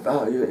had a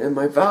value, and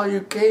my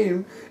value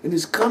came and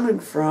is coming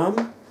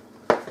from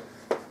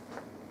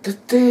the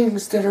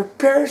things that are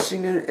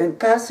perishing and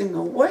passing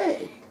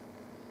away.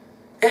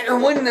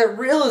 And when the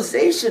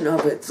realization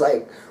of it's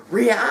like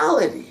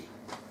reality,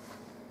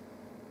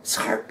 it's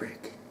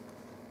heartbreaking.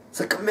 It's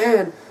like a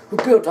man who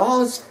built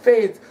all his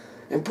faith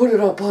and put it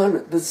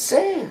upon the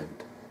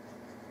sand.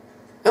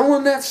 And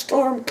when that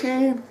storm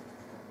came,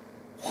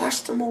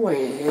 washed him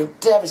away. And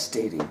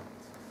devastating.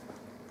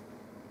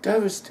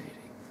 Devastating.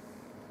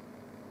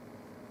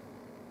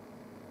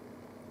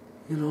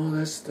 You know,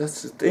 that's the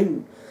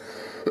thing.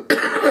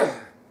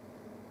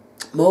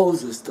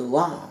 Moses, the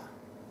law.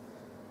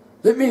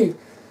 Let me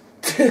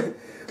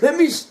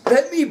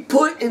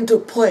put into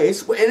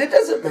place, and it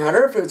doesn't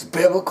matter if it's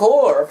biblical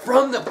or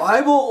from the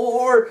Bible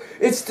or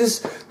it's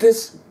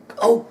this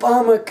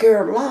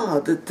Obamacare law,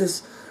 that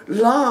this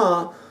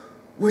law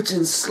which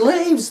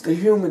enslaves the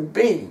human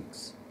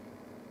beings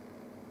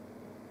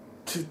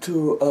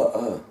to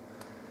a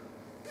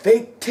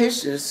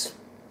fictitious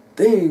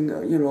thing,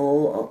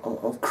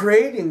 of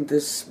creating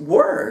this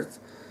worth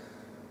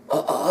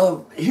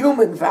of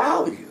human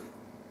value.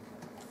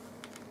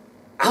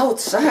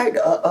 Outside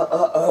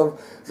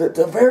of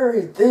the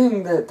very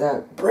thing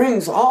that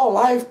brings all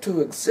life to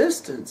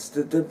existence,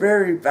 the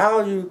very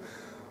value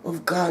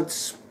of God's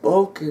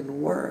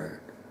spoken word.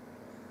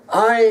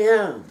 I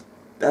am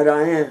that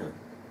I am.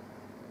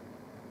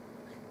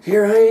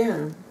 Here I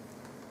am,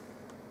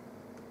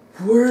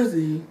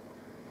 worthy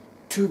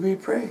to be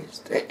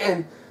praised.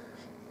 And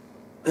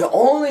the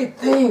only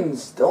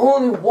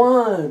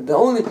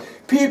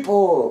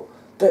people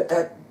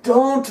that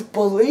don't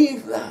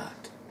believe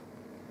that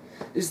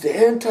is the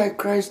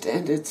Antichrist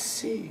and its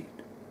seed.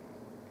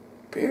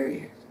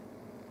 Period.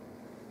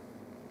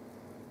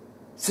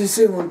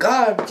 See, when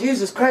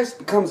Jesus Christ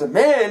becomes a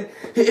man,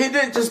 he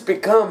didn't just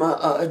become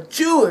a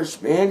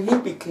Jewish man, he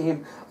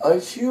became a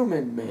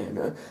human man,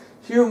 a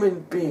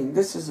human being.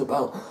 This is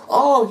about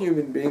all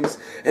human beings.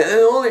 And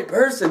the only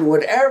person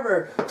would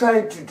ever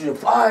try to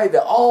defy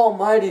the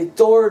almighty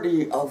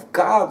authority of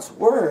God's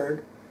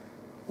word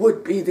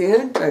would be the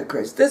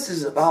Antichrist. This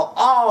is about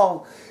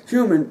all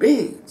human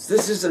beings.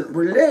 This isn't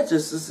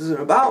religious. This isn't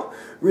about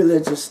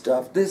religious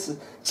stuff.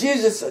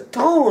 Jesus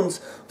atones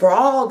for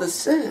all the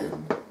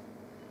sin.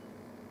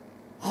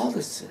 All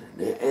the sin.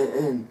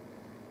 And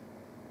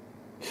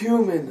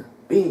human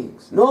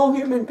beings. No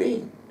human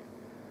being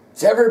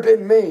has ever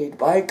been made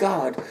by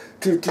God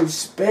to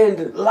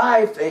spend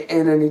life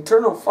in an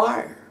eternal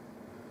fire.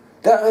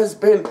 That has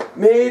been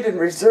made and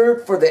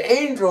reserved for the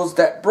angels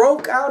that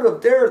broke out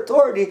of their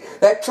authority,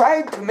 that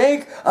tried to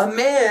make a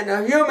man,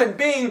 a human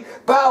being,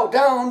 bow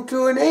down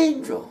to an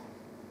angel.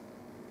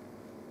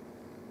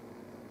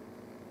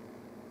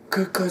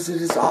 Because it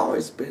has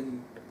always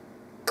been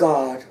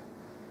God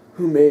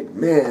who made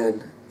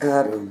man,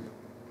 Adam,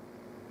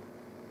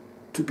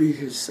 to be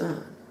his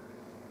son.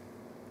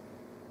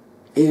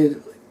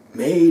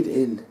 Made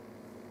in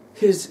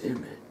his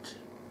image.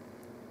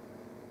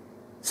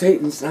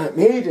 Satan's not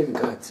made in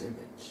God's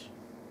image.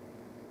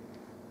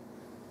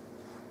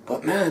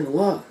 But man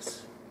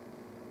was.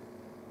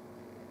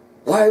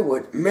 Why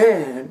would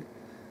man,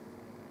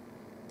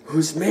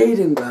 who's made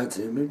in God's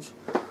image,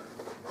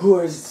 who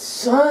is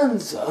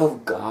sons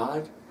of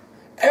God,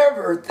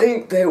 ever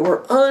think they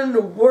were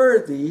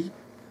unworthy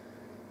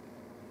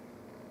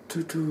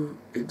to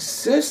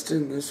exist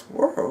in this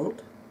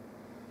world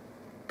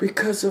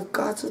because of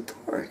God's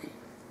authority?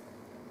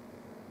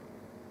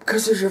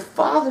 Because of your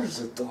Father's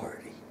authority.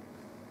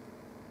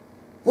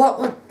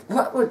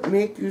 What would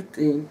make you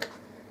think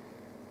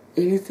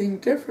anything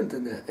different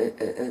than that?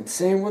 And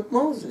same with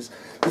Moses.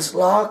 This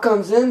law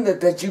comes in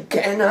that you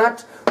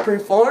cannot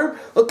perform.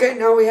 Okay,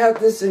 now we have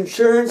this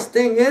insurance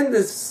thing in,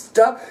 this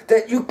stuff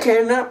that you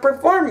cannot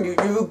perform.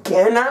 You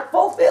cannot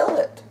fulfill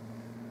it.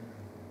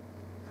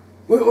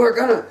 We're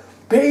going to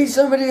pay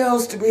somebody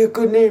else to be a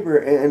good neighbor.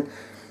 And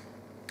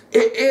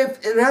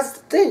that's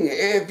the thing.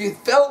 If you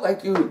felt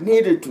like you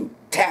needed to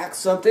tax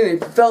something, if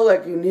you felt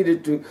like you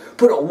needed to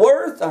put a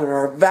worth on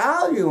or a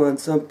value on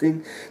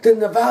something, then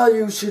the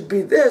value should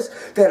be this,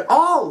 that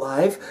all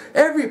life,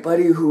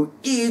 everybody who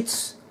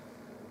eats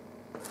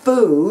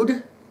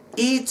food,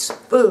 you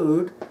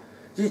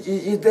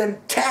then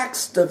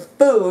tax the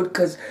food,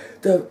 because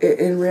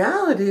in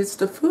reality it's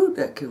the food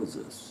that kills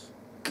us.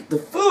 The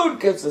food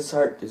gives us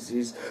heart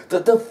disease.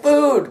 The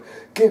food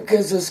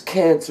gives us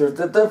cancer.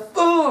 The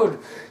food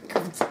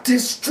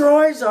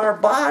destroys our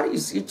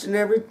bodies each and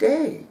every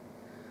day.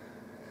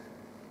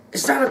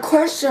 It's not a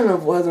question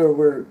of whether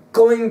we're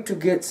going to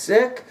get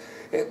sick.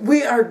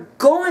 We are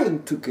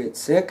going to get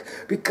sick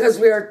because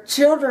we are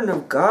children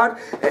of God,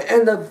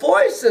 and the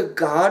voice of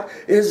God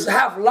is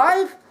have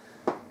life.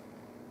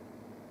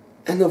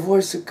 And the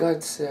voice of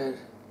God said,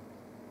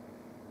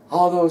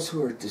 all those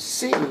who are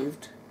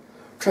deceived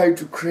try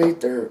to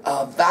create their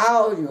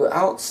value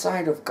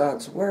outside of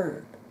God's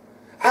word.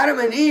 Adam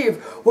and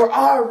Eve were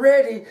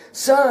already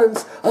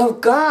sons of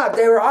God.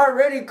 They were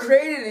already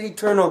created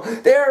eternal.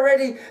 They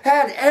already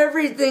had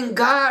everything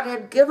God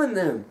had given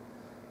them.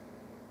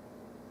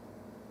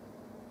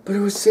 But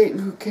it was Satan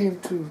who came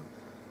to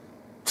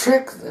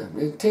trick them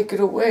and take it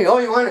away. Oh,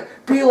 you want to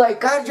be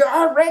like God? You're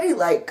already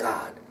like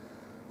God.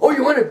 Oh,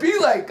 you want to be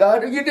like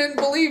God? You didn't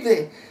believe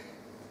it.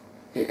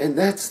 And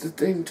that's the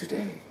thing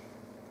today.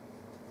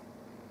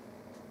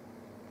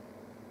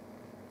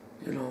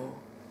 You know,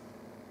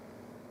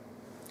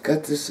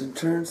 got this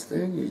insurance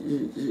thing,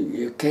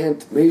 you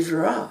can't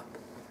measure up.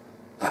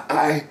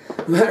 No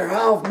matter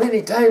how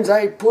many times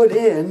I put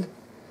in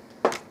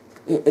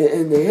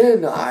the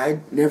end, I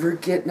never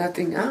get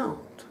nothing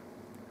out.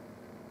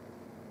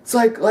 It's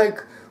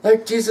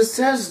like Jesus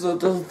says,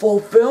 the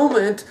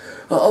fulfillment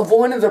of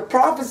one of the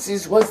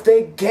prophecies was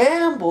they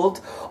gambled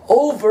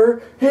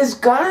over his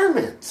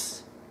garments.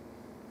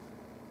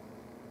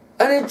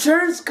 An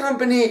insurance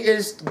company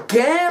is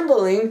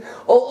gambling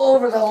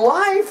over the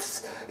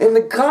lives and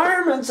the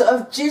garments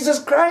of Jesus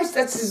Christ.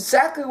 That's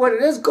exactly what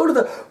it is. Go to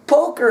the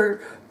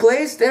poker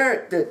place there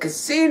at the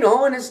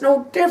casino and it's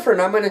no different.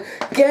 I'm going to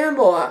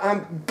gamble.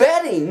 I'm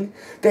betting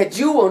that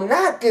you will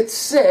not get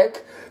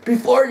sick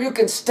before you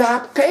can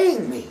stop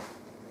paying me.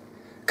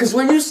 Because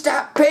when you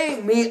stop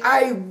paying me,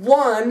 I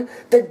won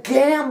the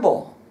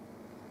gamble.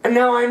 And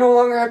now I no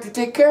longer have to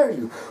take care of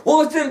you.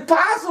 Well, it's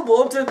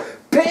impossible to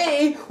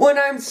pay when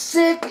I'm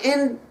sick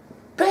in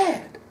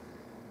bed.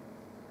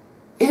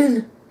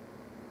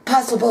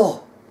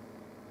 Impossible.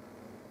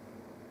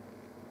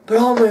 But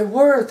all my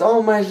worth,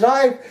 all my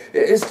life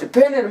is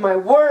dependent on my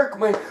work,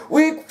 my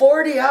week,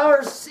 40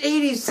 hours,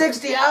 80,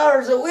 60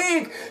 hours a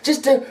week,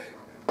 just to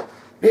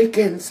make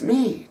ends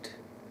meet.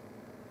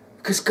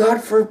 Because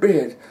God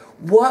forbid,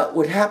 what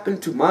would happen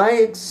to my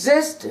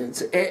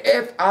existence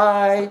if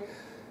I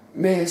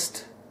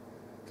missed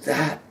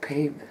that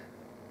payment?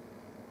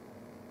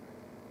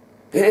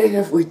 And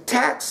if we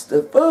taxed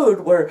the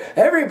food where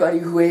everybody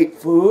who ate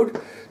food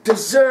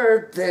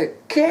deserved the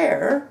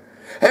care,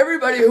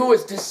 everybody who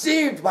was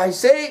deceived by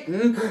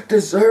Satan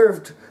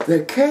deserved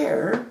the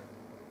care,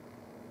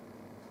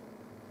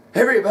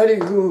 everybody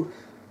who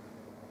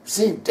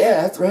received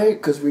death, right,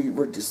 because we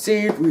were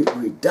deceived,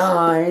 we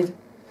died.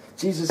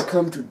 Jesus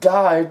come to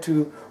die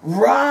to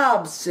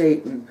rob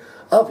Satan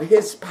of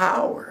his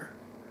power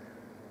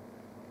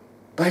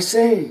by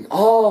saying,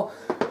 all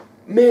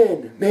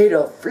men made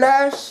of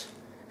flesh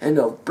and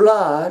of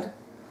blood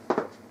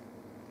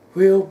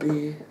will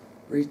be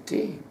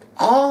redeemed.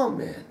 All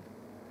men.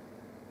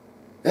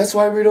 That's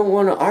why we don't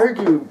want to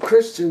argue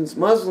Christians,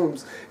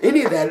 Muslims,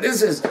 any of that.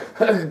 This is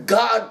a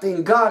God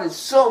thing. God is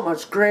so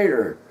much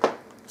greater,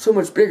 so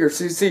much bigger.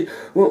 So you see,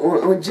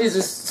 when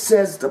Jesus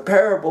says the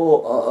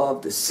parable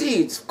of the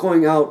seeds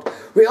going out,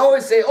 we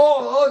always say,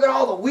 oh, look at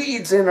all the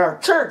weeds in our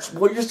church.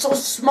 Well, you're so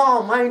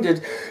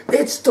small-minded.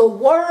 It's the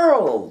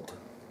world.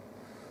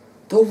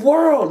 The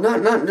world,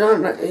 not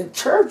in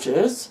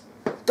churches.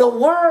 The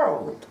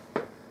world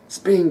is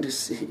being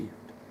deceived.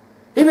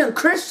 Even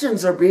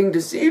Christians are being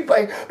deceived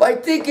by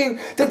thinking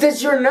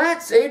that you're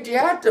not saved. You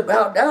have to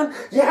bow down.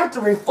 You have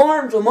to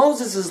reform to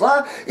Moses'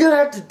 law. You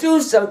have to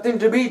do something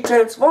to be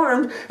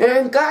transformed.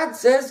 And God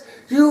says,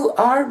 you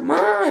are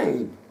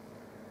mine.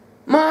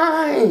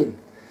 Mine.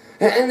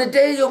 And the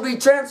day you'll be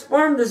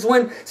transformed is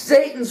when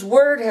Satan's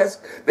word has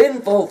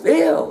been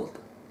fulfilled.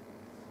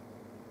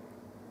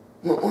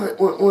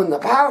 When the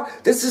power,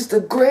 this is the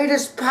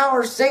greatest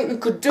power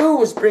Satan could do,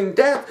 was bring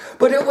death.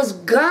 But it was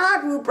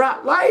God who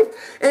brought life.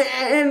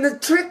 And the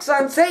trick's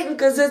on Satan,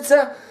 because it's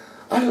a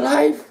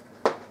life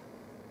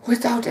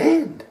without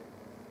end.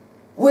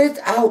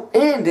 Without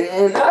end.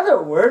 In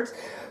other words,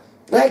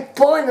 like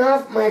pulling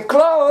off my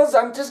clothes,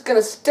 I'm just going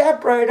to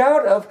step right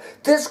out of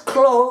this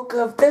cloak,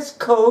 of this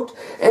coat,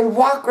 and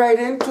walk right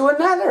into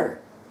another.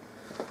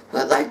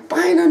 Like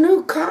buying a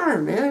new car,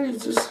 man. You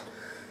just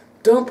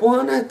dump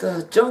one at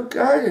the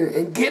junkyard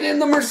and get in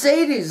the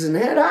Mercedes and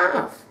head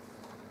off.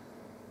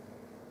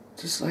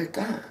 Just like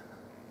that.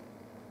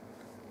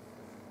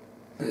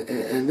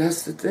 And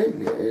that's the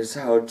thing, is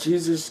how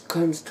Jesus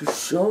comes to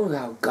show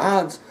how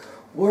God's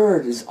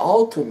word is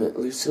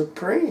ultimately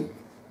supreme.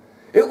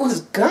 It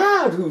was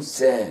God who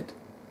said,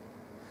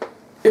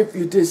 if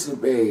you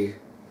disobey,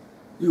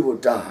 you will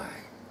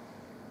die.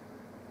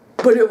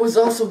 But it was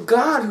also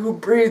God who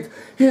breathed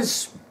his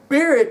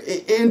spirit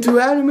into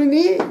Adam and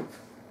Eve.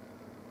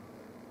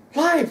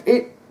 Life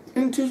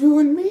into you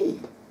and me.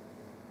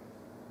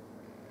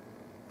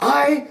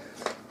 I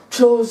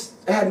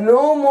had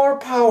no more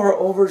power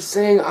over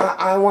saying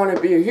I want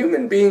to be a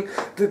human being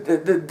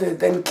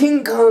than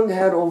King Kong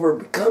had over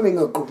becoming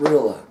a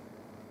gorilla.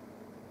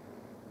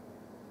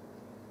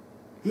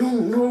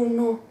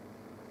 No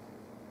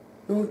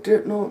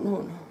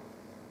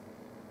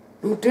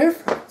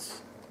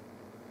difference.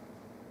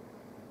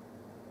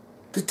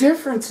 The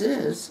difference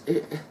is,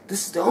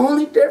 this is the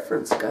only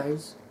difference,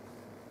 guys.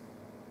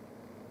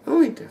 The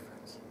only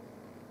difference.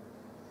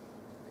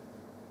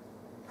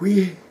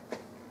 We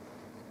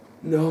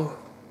know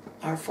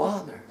our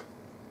Father.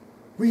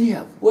 We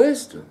have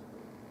wisdom.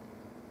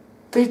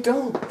 They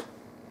don't.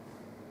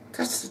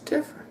 That's the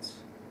difference.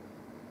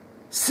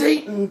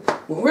 Satan,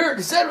 when we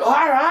were said,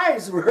 our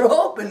eyes were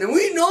open, and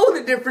we know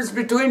the difference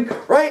between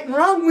right and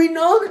wrong. We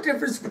know the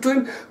difference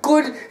between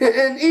good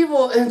and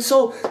evil, and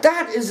so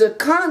that is a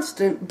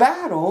constant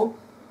battle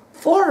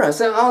for us.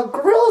 And our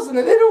gorillas,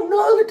 they don't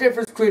know the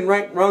difference between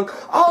right and wrong.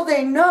 All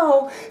they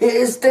know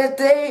is that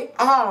they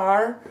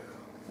are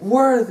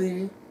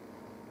worthy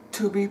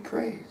to be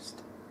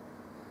praised.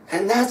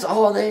 And that's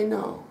all they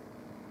know.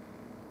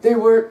 They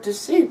weren't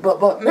deceived.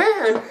 But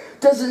man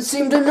doesn't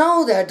seem to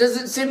know that,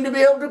 doesn't seem to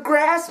be able to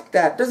grasp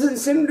that, doesn't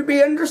seem to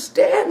be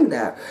understand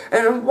that.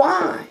 And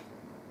why?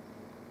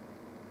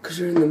 Because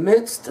you're in the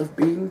midst of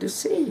being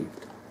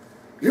deceived.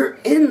 You're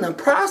in the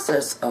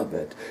process of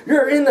it.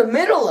 You're in the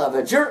middle of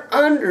it. You're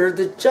under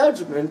the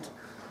judgment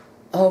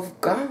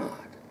of God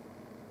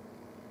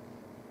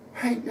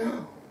right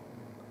now.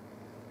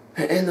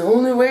 And the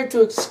only way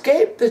to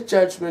escape the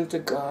judgment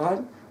of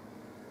God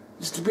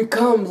is to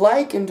become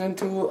likened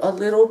unto a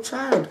little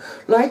child,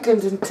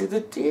 likened unto the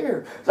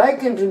deer,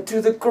 likened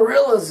unto the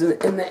gorillas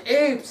and the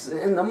apes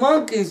and the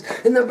monkeys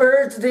and the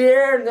birds of the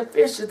air and the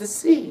fish of the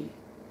sea.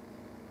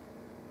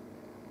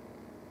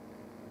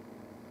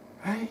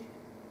 Right?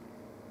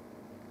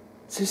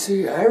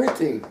 See,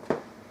 everything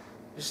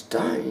is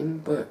dying,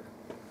 but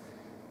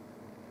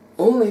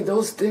only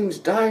those things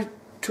die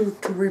to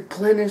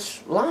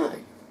replenish life.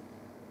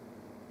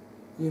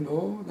 You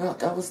know,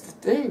 that was the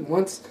thing.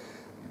 Once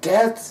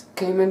death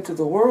came into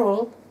the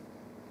world,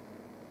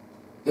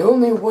 the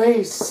only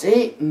way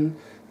Satan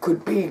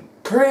could be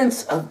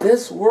prince of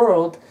this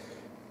world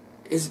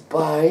is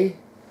by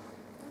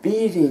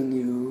feeding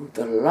you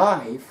the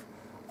life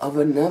of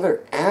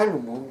another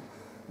animal,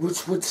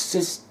 which would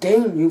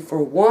sustain you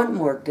for one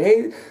more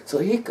day so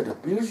he could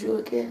abuse you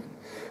again.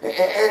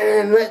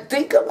 And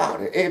think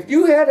about it. If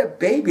you had a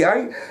baby,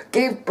 I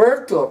gave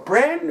birth to a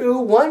brand new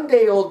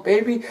 1-day-old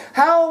baby,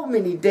 how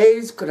many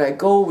days could I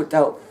go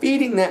without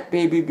feeding that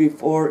baby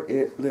before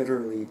it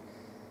literally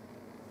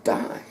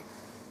died?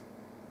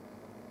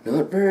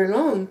 Not very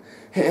long.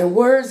 And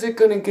where is it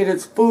going to get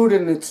its food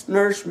and its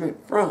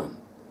nourishment from?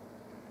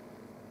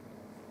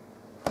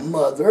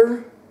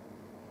 Mother,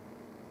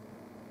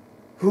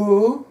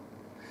 who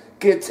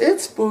gets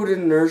its food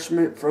and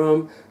nourishment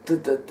from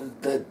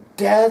the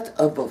death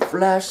of the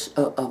flesh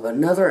of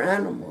another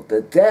animal,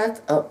 the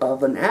death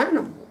of an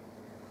animal,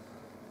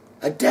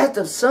 a death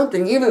of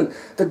something. Even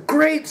the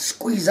grapes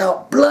squeeze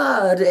out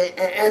blood,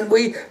 and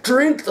we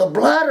drink the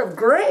blood of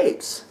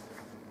grapes.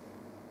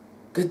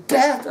 The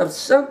death of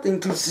something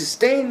to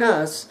sustain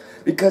us,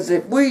 because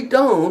if we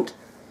don't,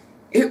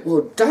 it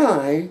will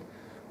die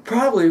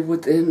probably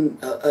within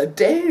a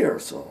day or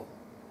so.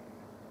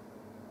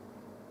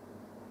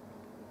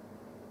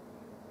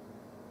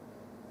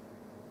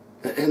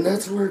 And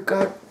that's where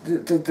God,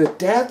 the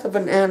death of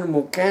an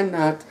animal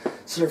cannot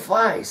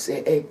suffice.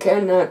 It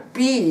cannot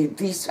be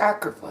the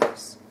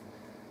sacrifice.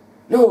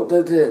 No,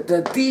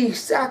 the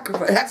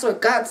sacrifice. That's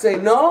what God say.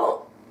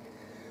 No.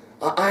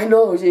 I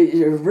know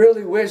you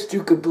really wished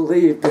you could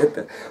believe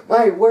that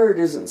my word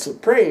isn't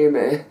supreme.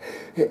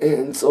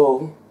 And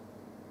so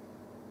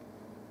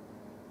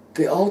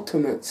the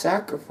ultimate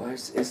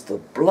sacrifice is the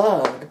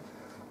blood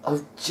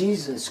of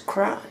Jesus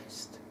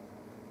Christ.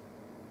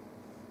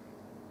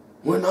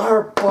 When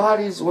our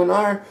bodies,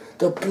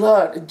 the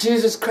blood,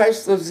 Jesus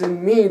Christ lives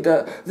in me,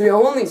 the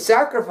only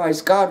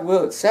sacrifice God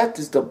will accept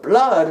is the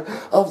blood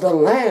of the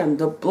Lamb,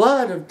 the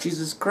blood of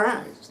Jesus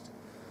Christ.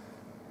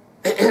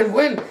 And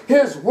when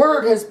His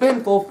word has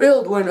been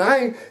fulfilled, when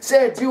I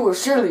said you will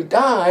surely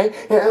die,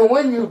 and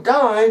when you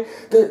die,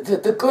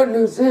 the good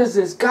news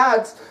is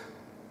God's,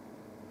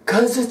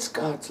 because it's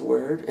God's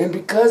word, and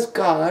because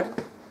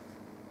God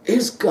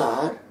is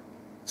God,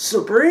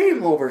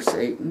 supreme over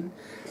Satan,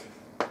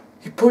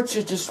 He puts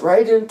you just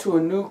right into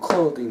a new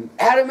clothing.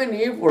 Adam and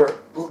Eve were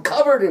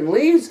covered in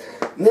leaves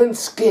and then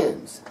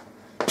skins.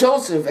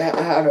 Joseph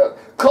had a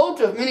coat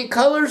of many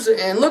colors,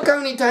 and look how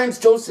many times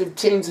Joseph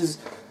changes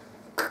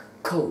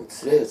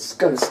coats. It's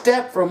going to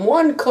step from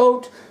one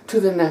coat to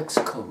the next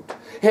coat.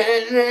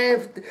 And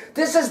if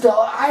this is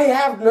I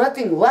have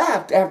nothing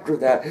left after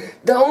that.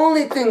 The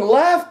only thing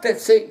left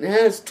that Satan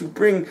has to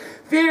bring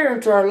fear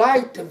into our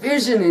life,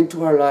 division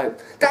into our life.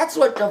 That's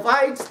what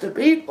divides the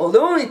people.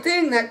 The only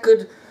thing that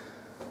could...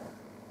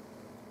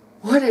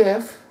 What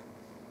if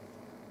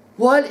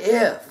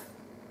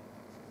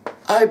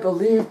I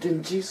believed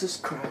in Jesus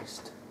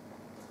Christ,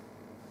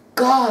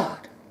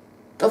 God,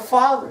 the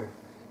Father,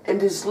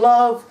 and His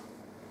love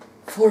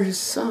for His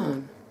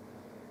Son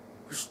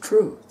was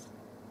truth?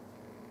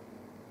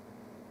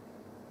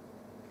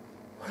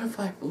 What if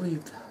I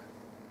believed that?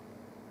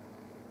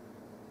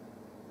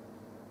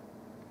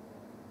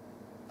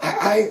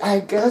 I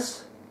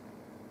guess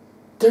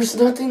there's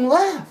nothing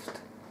left.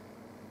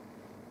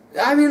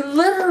 I mean,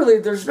 literally,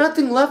 there's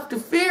nothing left to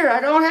fear. I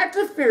don't have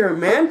to fear,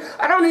 man.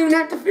 I don't even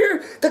have to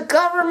fear the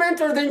government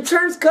or the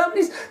insurance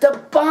companies,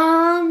 the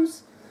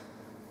bombs,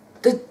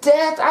 the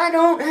death. I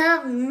don't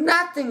have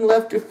nothing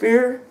left to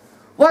fear.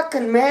 What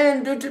can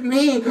man do to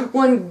me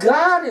when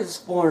God is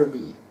for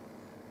me?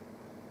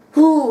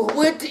 Who,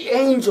 with the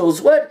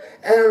angels, what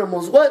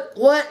animals,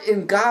 what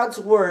in God's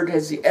word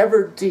has He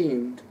ever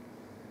deemed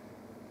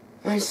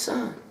my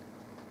son?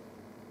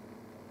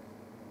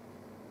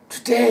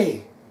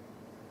 Today,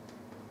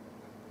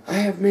 I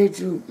have made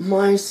you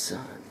my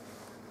son.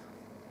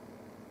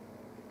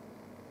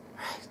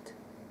 Right?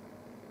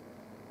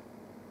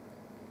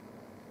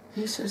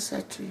 He says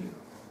that to you.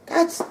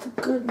 That's the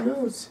good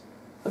news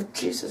of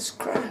Jesus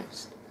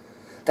Christ.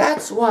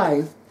 That's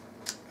why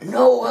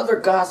no other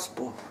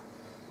gospel,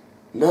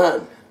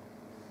 none,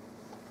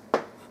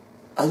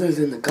 other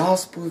than the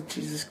gospel of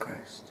Jesus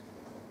Christ,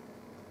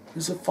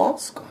 is a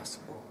false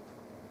gospel.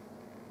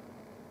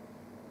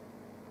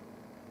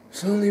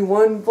 There's only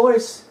one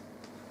voice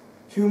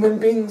human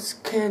beings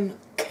can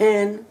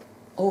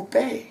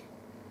obey.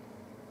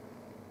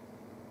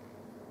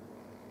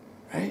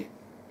 Right?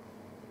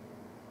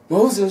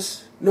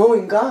 Moses,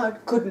 knowing God,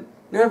 could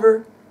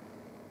never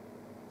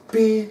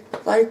be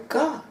like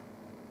God.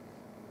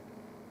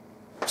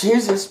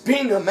 Jesus,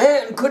 being a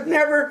man, could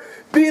never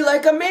be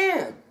like a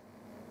man.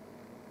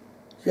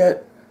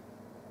 Yet,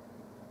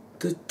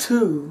 the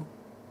two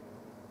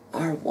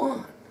are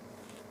one.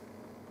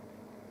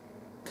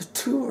 The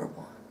two are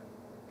one.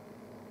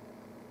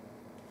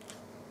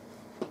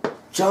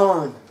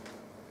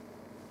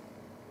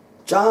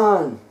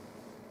 John,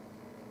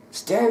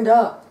 stand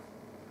up,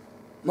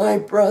 my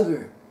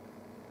brother.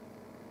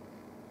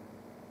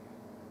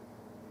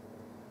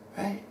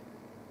 Right?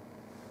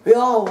 We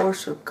all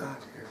worship God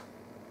here.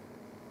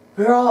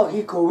 We're all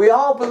equal. We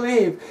all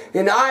believe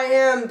in I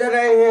am that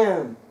I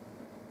am.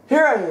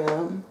 Here I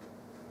am,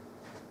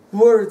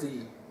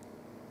 worthy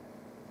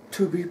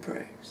to be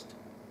praised.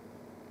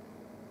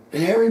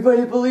 And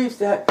everybody believes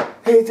that.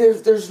 Hey,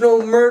 there's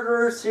no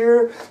murderers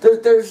here.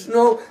 There's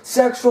no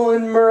sexual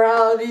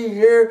immorality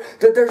here.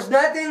 That there's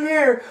nothing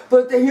here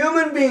but the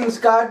human beings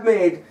God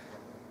made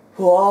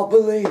who all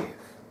believe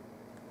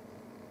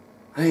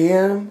I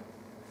am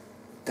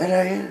that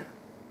I am.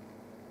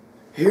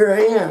 Here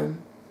I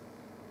am,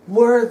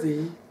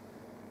 worthy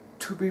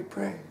to be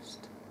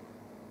praised.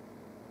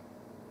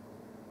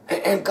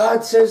 And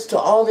God says to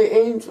all the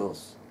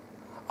angels,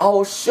 I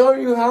will show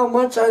you how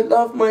much I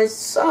love my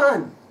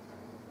Son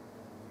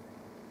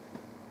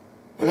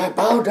when I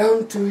bow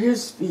down to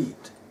His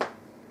feet.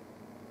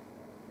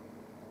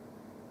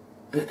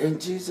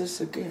 And Jesus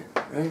again,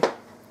 right,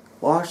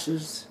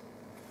 washes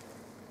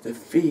the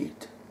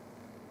feet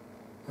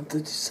of the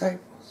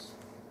disciples.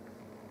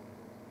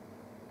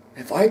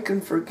 If I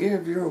can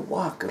forgive your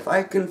walk, if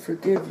I can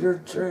forgive your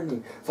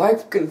journey, if I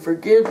can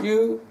forgive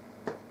you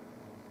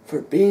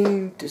for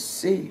being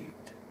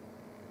deceived,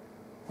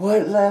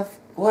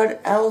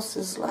 what else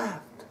is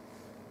left?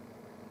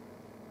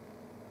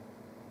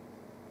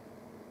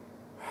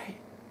 Right?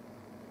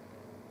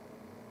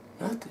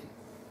 Nothing.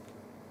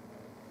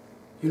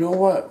 You know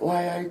what?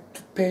 Why I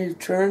pay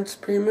insurance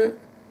payment?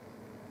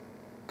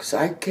 Because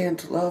I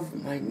can't love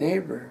my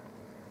neighbor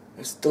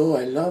as though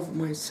I love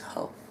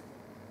myself.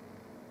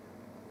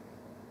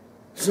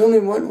 There's only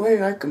one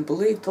way I can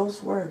believe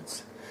those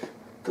words.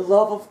 The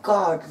love of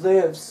God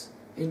lives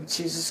in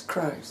Jesus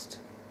Christ,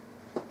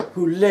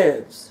 who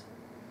lives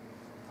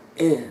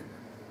in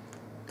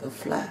the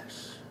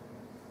flesh.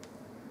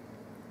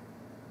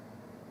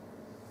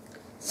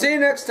 See you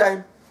next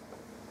time.